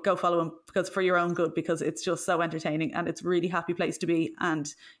already, but go follow him because for your own good, because it's just so entertaining and it's a really happy place to be,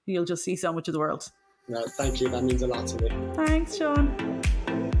 and you'll just see so much of the world. No, thank you. That means a lot to me. Thanks, Sean.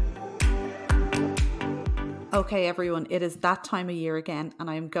 Okay, everyone, it is that time of year again, and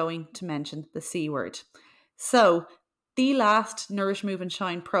I am going to mention the C word. So, the last Nourish, Move and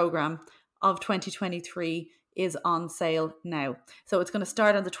Shine program of 2023 is on sale now. So it's going to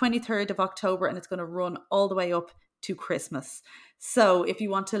start on the 23rd of October and it's going to run all the way up to Christmas. So if you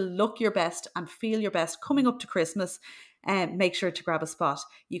want to look your best and feel your best coming up to Christmas, make sure to grab a spot.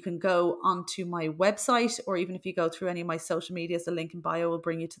 You can go onto my website, or even if you go through any of my social medias, the link in bio will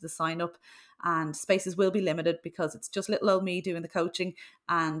bring you to the sign up, and spaces will be limited because it's just little old me doing the coaching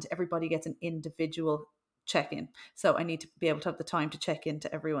and everybody gets an individual check-in. So I need to be able to have the time to check in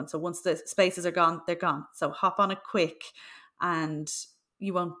to everyone. So once the spaces are gone, they're gone. So hop on it quick and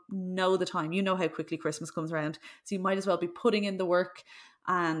you won't know the time. You know how quickly Christmas comes around. So you might as well be putting in the work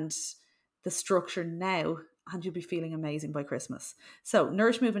and the structure now, and you'll be feeling amazing by Christmas. So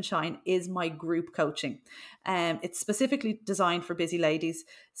Nourish, Move and Shine is my group coaching. It's specifically designed for busy ladies.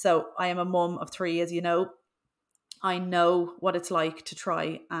 So I am a mum of 3, as you know. I know what it's like to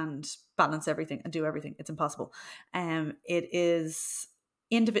try and balance everything and do everything. It's impossible. It is,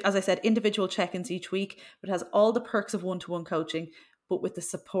 as I said, individual check-ins each week, but it has all the perks of one-to-one coaching, but with the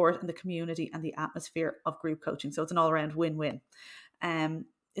support and the community and the atmosphere of group coaching. So it's an all-around win-win.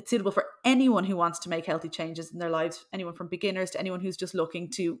 It's suitable for anyone who wants to make healthy changes in their lives, anyone from beginners to anyone who's just looking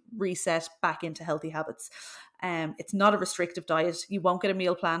to reset back into healthy habits. It's not a restrictive diet. You won't get a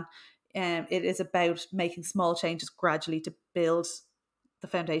meal plan. It is about making small changes gradually to build the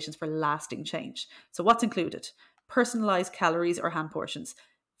foundations for lasting change. So what's included? Personalized calories or hand portions,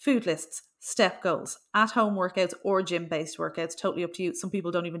 food lists, step goals, at-home workouts or gym-based workouts, totally up to you. Some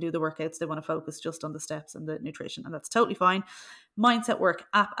people don't even do the workouts. They want to focus just on the steps and the nutrition, and that's totally fine. Mindset work,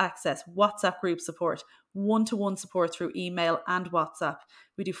 app access, WhatsApp group support, one-to-one support through email and WhatsApp.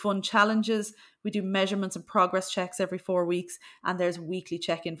 We do fun challenges. We do measurements and progress checks every 4 weeks. And there's weekly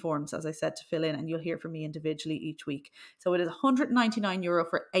check-in forms, as I said, to fill in. And you'll hear from me individually each week. So it is €199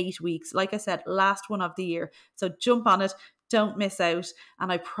 for 8 weeks. Like I said, last one of the year. So jump on it. Don't miss out.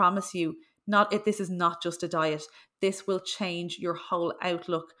 And I promise you, this is not just a diet. This will change your whole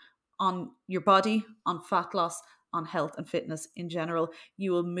outlook on your body, on fat loss, on health and fitness in general.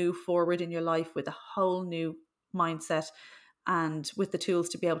 You will move forward in your life with a whole new mindset and with the tools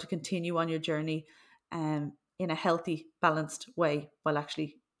to be able to continue on your journey in a healthy, balanced way while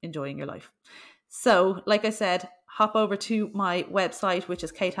actually enjoying your life. So, like I said, hop over to my website, which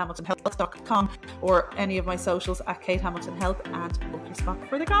is katehamiltonhealth.com, or any of my socials at Kate Hamilton Health, and book your spot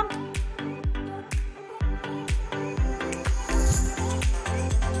before they're gone.